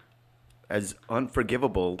be as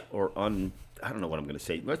unforgivable or I don't know what I'm going to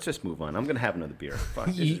say. Let's just move on. I'm going to have another beer. Fuck,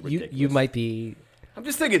 this is ridiculous. You might be. I'm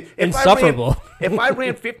just thinking, insufferable. If I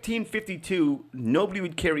ran 1552, nobody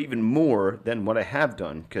would care even more than what I have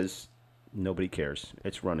done because nobody cares.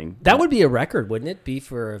 It's running. That would be a record, wouldn't it? Be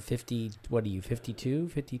for a 50, what are you, 52,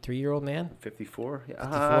 53-year-old man? 54?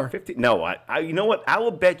 54? 50. No, I you know what? I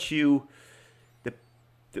will bet you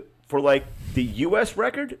for like the U.S.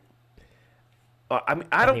 record,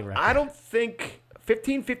 I don't think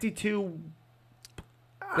 1552.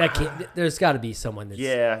 There's got to be someone that's.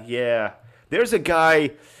 Yeah. There's a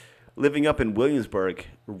guy living up in Williamsburg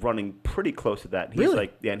running pretty close to that. He's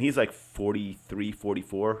Really? And he's like 43,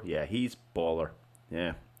 44. Yeah, he's baller.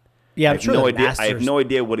 Yeah. Yeah, I have no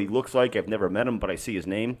idea what he looks like. I've never met him, but I see his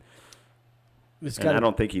name. I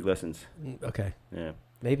don't think he listens. Okay. Yeah.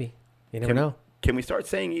 Maybe. You never know. Can we start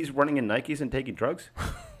saying he's running in Nikes and taking drugs?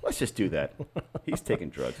 Let's just do that. He's taking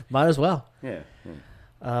drugs. Might as well. Yeah.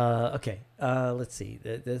 Okay. Let's see.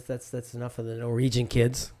 That's enough of the Norwegian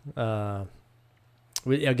kids.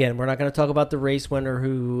 We're not going to talk about the race winner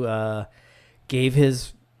who gave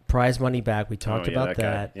his prize money back. We talked about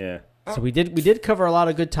that. Yeah. So we did cover a lot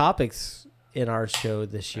of good topics in our show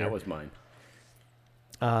this year. That was mine.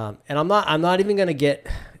 And I'm not even going to get.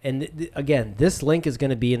 And again, this link is going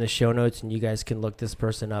to be in the show notes, and you guys can look this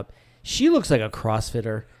person up. She looks like a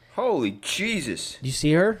CrossFitter. Holy Jesus! Do you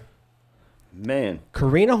see her? Man.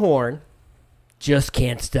 Karina Horn just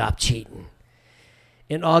can't stop cheating.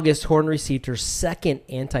 In August, Horn received her second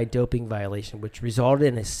anti-doping violation, which resulted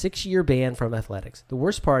in a 6-year ban from athletics. The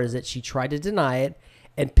worst part is that she tried to deny it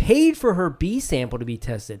and paid for her B sample to be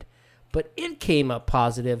tested, but it came up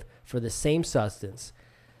positive for the same substance,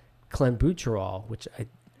 clenbuterol,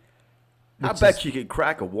 I bet she could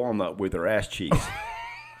crack a walnut with her ass cheeks.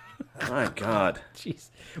 My God. Jeez.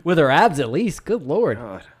 With her abs, at least. Good Lord.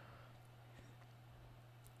 God.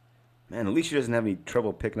 Man, at least she doesn't have any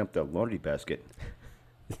trouble picking up the laundry basket.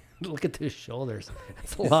 Look at those shoulders.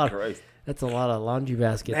 That's a lot. That's a lot of laundry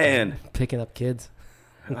basket. Man, picking up kids.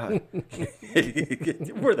 We're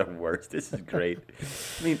the worst. This is great.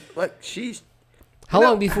 I mean, look, she's. How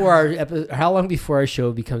long before our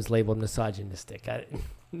show becomes labeled misogynistic?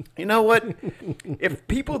 You know what? If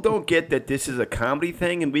people don't get that this is a comedy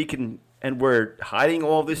thing and we're hiding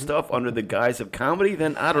all this stuff under the guise of comedy,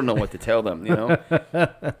 then I don't know what to tell them, you know?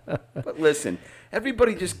 But listen,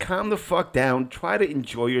 everybody just calm the fuck down. Try to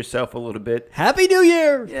enjoy yourself a little bit. Happy New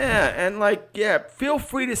Year! Yeah, and feel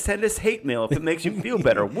free to send us hate mail if it makes you feel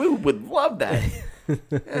better. We would love that.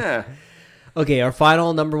 Yeah. Okay, our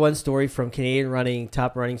final number one story from Canadian Running,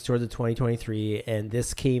 Top Running Stores of 2023, and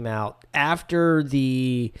this came out after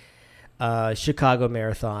the Chicago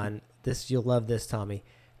Marathon. You'll love this, Tommy.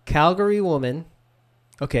 Calgary woman.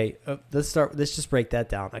 Okay, let's just break that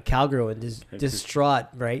down. A Calgary woman is distraught,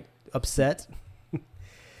 right? Upset.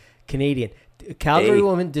 Canadian. Calgary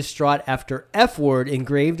woman distraught after F word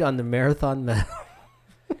engraved on the marathon medal.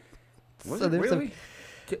 Was it really?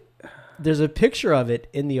 There's a picture of it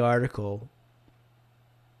in the article.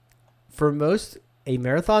 For most, a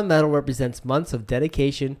marathon medal represents months of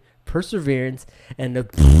dedication, perseverance, and in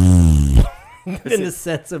the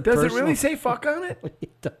sense of Does it really say fuck on it?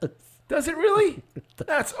 It does. Does it really?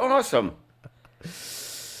 That's awesome.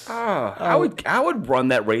 I would run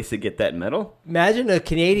that race to get that medal. Imagine a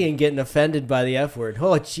Canadian getting offended by the F word.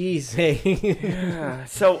 Oh, jeez. Hey. Yeah.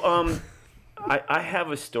 So, I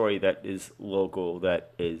have a story that is local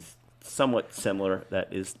that is somewhat similar.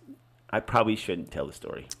 I probably shouldn't tell the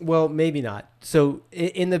story. Well, maybe not. So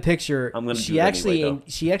in the picture, she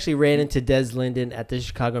actually ran into Des Linden at the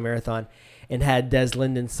Chicago Marathon and had Des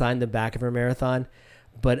Linden sign the back of her marathon.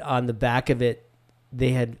 But on the back of it, they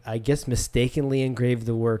had, I guess, mistakenly engraved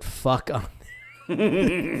the word fuck on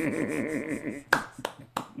there.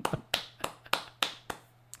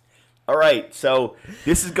 All right. So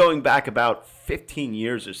this is going back about 15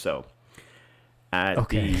 years or so. I'm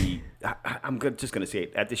just going to say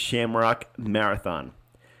it. At the Shamrock Marathon,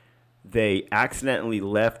 they accidentally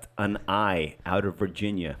left an I out of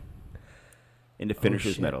Virginia in the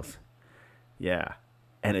finishers' medals. Yeah.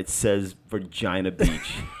 And it says Virginia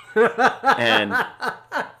Beach. and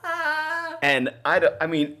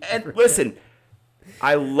listen,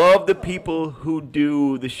 I love the people who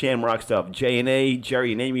do the Shamrock stuff. J&A,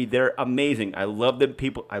 Jerry and Amy, they're amazing. I love them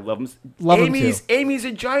people. I love them. Love them too. Amy's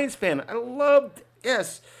a Giants fan. I loved,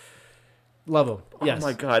 yes. Love them. Yes. Oh,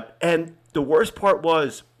 my God. And the worst part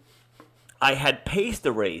was I had paced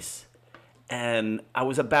the race, and I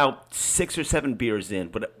was about 6 or 7 beers in,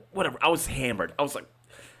 but whatever. I was hammered. I was like,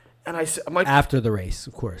 and I'm like, after the race,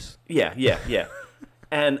 of course. Yeah.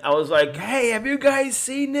 And I was like, hey, have you guys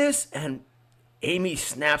seen this? And Amy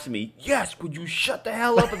snaps at me, yes, would you shut the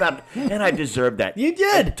hell up about it? And I deserved that. You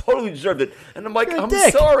did. I totally deserved it. And I'm like, You're a I'm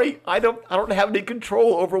dick. sorry. I don't have any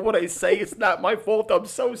control over what I say. It's not my fault. I'm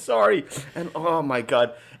so sorry. And oh my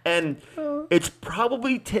God. And it's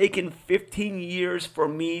probably taken 15 years for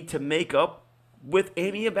me to make up with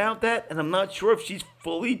Amy about that. And I'm not sure if she's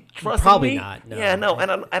fully trusting Probably me. not. No. Yeah, no.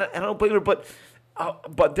 And I don't blame her, but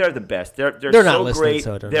they're the best. They're They're not so listening, great.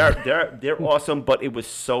 so don't They're awesome. But it was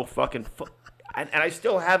so fucking fun. And I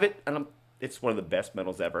still have it, and it's one of the best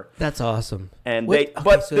medals ever. That's awesome. And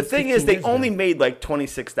so the thing is, 15 they years only ago. made like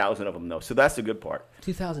 26,000 of them, though. So that's the good part.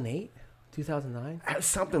 2008, 2009.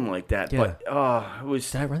 Something like that. Yeah. But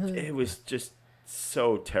Did I run that? it was just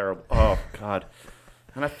so terrible. Oh God,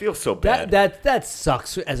 and I feel so bad. That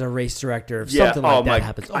sucks as a race director if something like that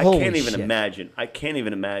happens. I Holy can't even shit. imagine. I can't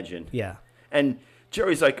even imagine. Yeah. And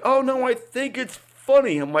Jerry's like, "Oh no, I think it's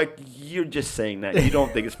funny." I'm like, "You're just saying that. You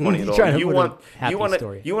don't think it's funny at You're all. trying to You put want a happy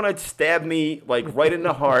story. you want to stab me like right in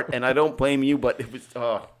the heart, and I don't blame you. But it was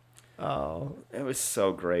it was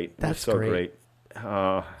so great. That's it was so great. great.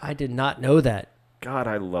 I did not know that. God,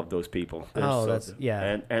 I love those people. They're That's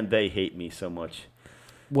yeah. and they hate me so much.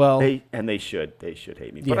 Well, They should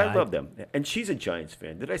hate me, but Yeah, I love them. And she's a Giants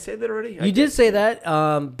fan. Did I say that already? you did say that,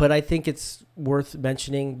 but I think it's worth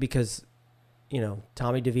mentioning because,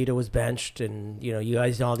 Tommy DeVito was benched, and you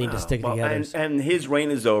guys all need to stick together. And his reign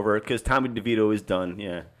is over because Tommy DeVito is done.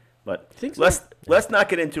 Yeah, but Think so? let's not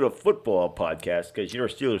get into a football podcast because you're a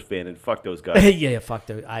Steelers fan and fuck those guys. yeah, fuck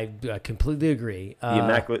that. I completely agree. The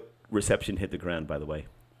Immaculate Reception hit the ground, by the way.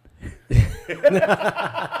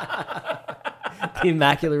 The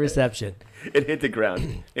Immaculate Reception. It hit the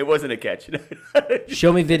ground. It wasn't a catch.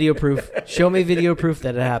 Show me video proof. Show me video proof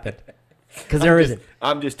that it happened. Because there isn't.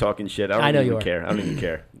 I'm just talking shit. I know even you are. care. I don't even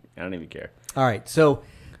care. I don't even care. All right, so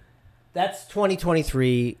that's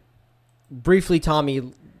 2023. Briefly, Tommy,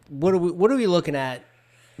 what are we looking at?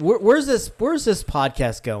 Where's this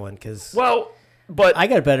podcast going? Because but I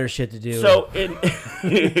got better shit to do. So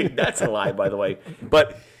that's a lie, by the way.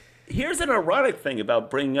 But here's an ironic thing about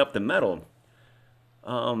bringing up the medal.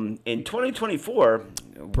 In 2024,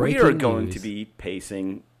 we are going to be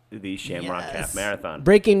pacing the Shamrock Half Marathon.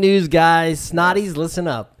 Breaking news, guys. Snotties, listen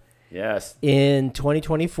up. Yes. In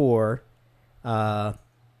 2024,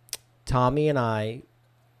 Tommy and I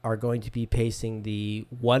are going to be pacing the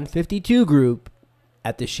 152 group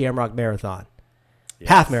at the Shamrock Marathon. Yes.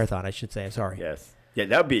 Half marathon, I should say. Sorry. Yes. Yeah,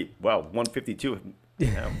 that would be, 152.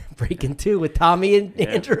 Breaking 2 with Tommy and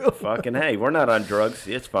Andrew. Fucking hey, we're not on drugs.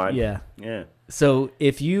 It's fine. Yeah. Yeah. So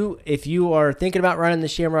if you are thinking about running the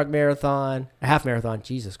Shamrock Marathon, half marathon,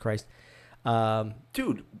 Jesus Christ,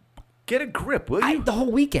 dude, get a grip, will you? the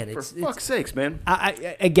whole weekend. For fuck's sakes, man.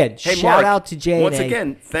 Again, Hey, shout Mark, out to J&A. once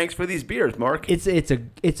again, thanks for these beers, Mark. It's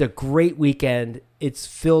a great weekend. It's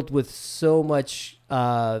filled with so much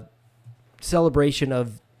celebration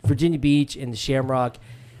of Virginia Beach and the Shamrock.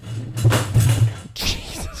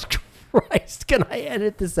 Jesus Christ, can I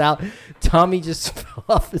edit this out? Tommy just fell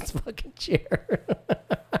off his fucking chair.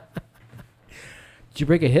 Did you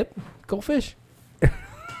break a hip, Goldfish?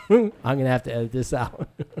 I'm going to have to edit this out.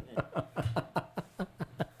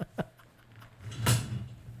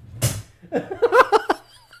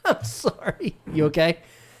 I'm sorry. You okay?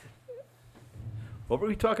 What were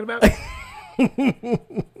we talking about?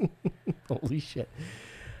 Holy shit.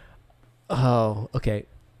 Oh, okay.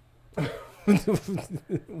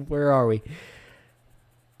 Where are we?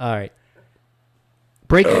 All right.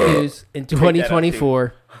 Breaking news in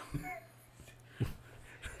 2024.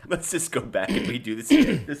 Let's just go back and redo this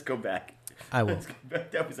again. Let's go back. I will. Let's go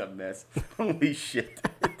back. That was a mess. Holy shit.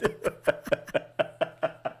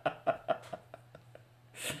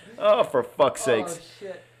 Oh, for fuck's sakes. Oh,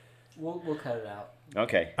 shit. We'll cut it out.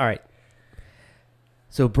 Okay. All right.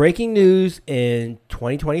 So breaking news in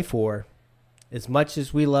 2024. As much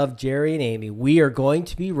as we love Jerry and Amy, we are going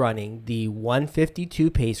to be running the 152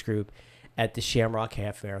 pace group at the Shamrock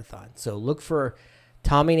Half Marathon. So look for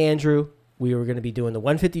Tommy and Andrew. We are going to be doing the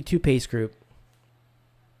 152 pace group.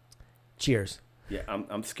 Cheers. Yeah,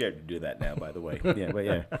 I'm scared to do that now, by the way. Yeah, but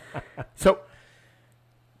yeah. So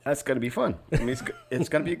that's going to be fun. I mean, it's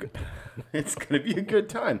going to be a good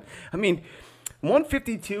time. I mean,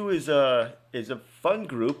 152 is a fun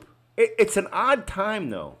group. It's an odd time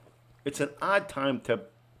though. It's an odd time to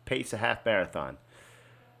pace a half marathon.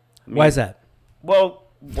 I mean, why is that? Well,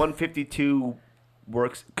 152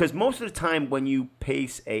 works because most of the time when you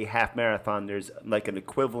pace a half marathon, there's like an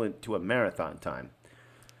equivalent to a marathon time.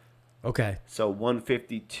 Okay. So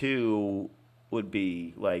 152 would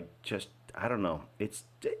be like just, I don't know.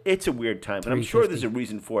 It's a weird time, and I'm sure there's a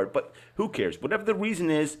reason for it, but who cares? Whatever the reason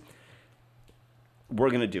is, we're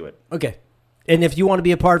going to do it. Okay. And if you want to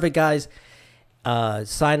be a part of it, guys,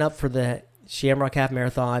 sign up for the Shamrock Half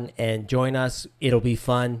Marathon and join us. It'll be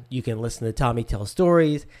fun. You can listen to Tommy tell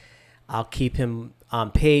stories. I'll keep him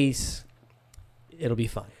on pace. It'll be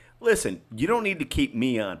fun. Listen, you don't need to keep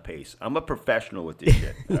me on pace. I'm a professional with this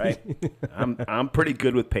shit, all right? I'm pretty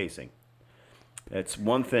good with pacing. That's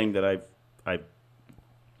one thing that I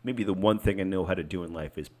maybe the one thing I know how to do in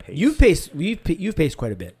life is pace. You've paced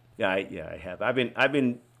quite a bit. Yeah, I have. I've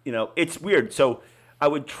been, it's weird. So I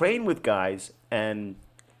would train with guys and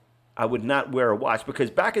I would not wear a watch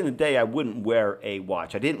because back in the day I wouldn't wear a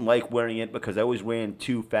watch. I didn't like wearing it because I always ran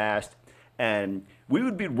too fast. And we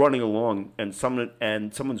would be running along, and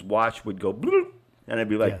someone's watch would go bloop, and I'd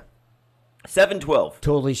be like, 7:12.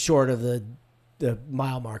 Totally short of the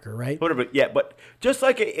mile marker, right? Whatever. Yeah, but just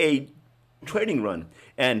like a training run,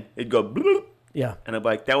 and it'd go bloop. Yeah. And I'm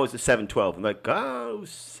like, that was a 7:12. I'm like,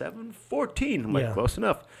 7:14. I'm like, close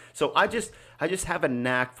enough. So I just have a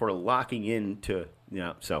knack for locking into,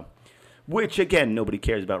 so. Which, again, nobody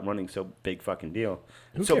cares about running, so big fucking deal.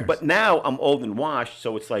 Who cares? But now I'm old and washed,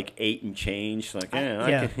 so it's like 8 and change. Like,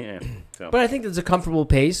 So. But I think that's a comfortable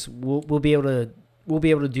pace. We'll be able to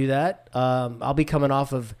do that. I'll be coming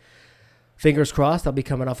off of, fingers crossed, I'll be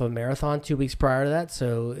coming off of a marathon 2 weeks prior to that,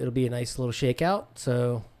 so it'll be a nice little shakeout.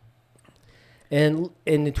 So, and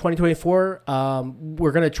in 2024,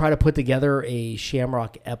 we're going to try to put together a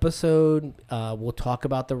Shamrock episode. We'll talk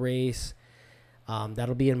about the race.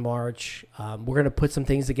 That'll be in March. We're going to put some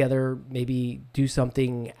things together, maybe do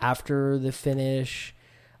something after the finish.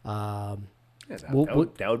 That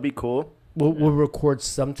would be cool. We'll record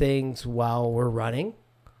some things while we're running.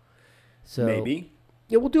 So maybe.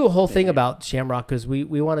 Yeah, we'll do a whole thing about Shamrock because we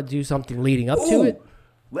want to do something leading up to it.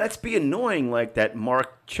 Let's be annoying like that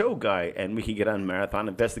Mark Cho guy, and we can get on Marathon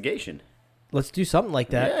Investigation. Let's do something like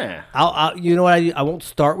that. Yeah. I'll you know what I won't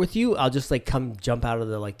start with you. I'll just come jump out of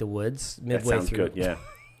the woods midway through. That sounds good. Yeah.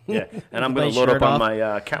 Yeah. And I'm going to load up on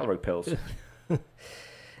my caloric pills. We're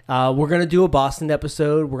going to do a Boston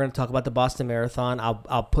episode. We're going to talk about the Boston Marathon.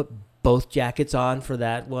 I'll put both jackets on for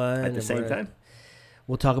that one at the same time.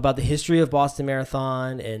 We'll talk about the history of Boston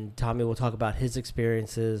Marathon, and Tommy will talk about his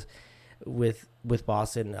experiences with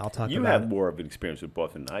Boston. I'll talk. You about have more of an experience with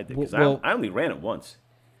Boston than I did because I only ran it once.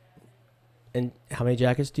 And how many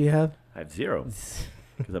jackets do you have? I have 0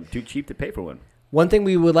 because I'm too cheap to pay for one. One thing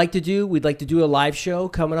we would like to do, we'd like to do a live show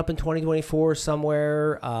coming up in 2024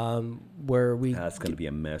 somewhere where we. That's going to be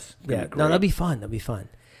a mess. Yeah, no, that'll be fun. That'll be fun.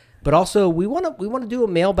 But also, we want to do a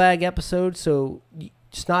mailbag episode. So,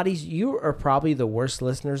 Snotties, you are probably the worst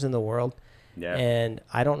listeners in the world. Yeah. And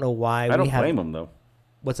I don't know why. I don't blame them though.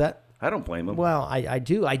 What's that? I don't blame them. Well, I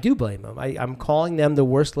do blame them. I'm calling them the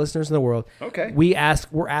worst listeners in the world. Okay.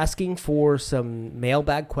 We're asking for some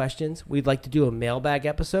mailbag questions. We'd like to do a mailbag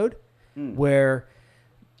episode where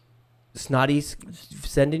Snotties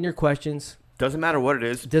send in your questions. Doesn't matter what it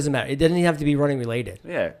is. It doesn't matter. It doesn't even have to be running related.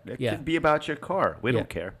 Yeah. It could be about your car. We don't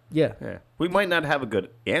care. Yeah. We might not have a good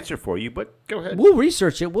answer for you, but go ahead. We'll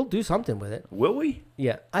research it. We'll do something with it. Will we?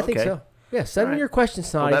 Yeah, I think so. Yeah, send in your questions,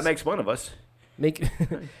 Snotties. Well, that makes one of us.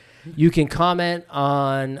 You can comment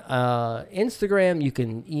on Instagram. You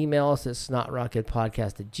can email us at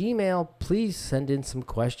snotrocketpodcast@gmail.com. Please send in some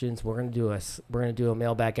questions. We're gonna do a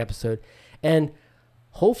mailback episode, and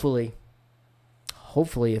hopefully,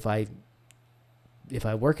 if I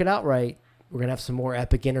work it out right, we're gonna have some more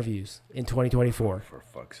epic interviews in 2024. For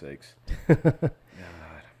fuck's sakes! God.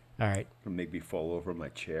 All right. It'll make me fall over my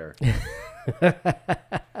chair.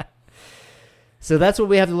 So that's what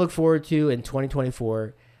we have to look forward to in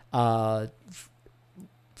 2024. For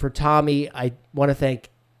Tommy, I want to thank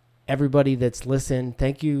everybody that's listened.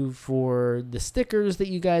 Thank you for the stickers that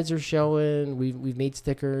you guys are showing. We've made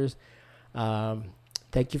stickers.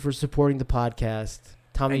 Thank you for supporting the podcast.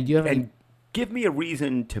 Tommy, do you have any? Give me a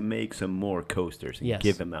reason to make some more coasters and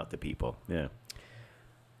give them out to people. Yeah.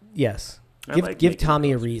 Yes. Give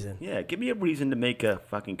Tommy a reason. Yeah, give me a reason to make a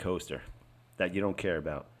fucking coaster that you don't care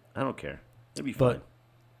about. I don't care. It'll be fun. But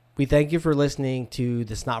we thank you for listening to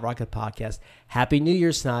the Snot Rocket Podcast. Happy New Year,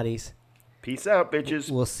 Snotties. Peace out,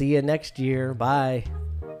 bitches. We'll see you next year. Bye.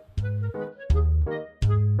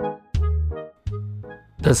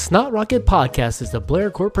 The Snot Rocket Podcast is a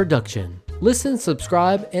Blair Court production. Listen,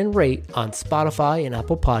 subscribe, and rate on Spotify and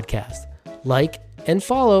Apple Podcasts. Like and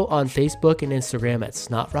follow on Facebook and Instagram at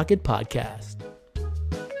Snot Rocket Podcast.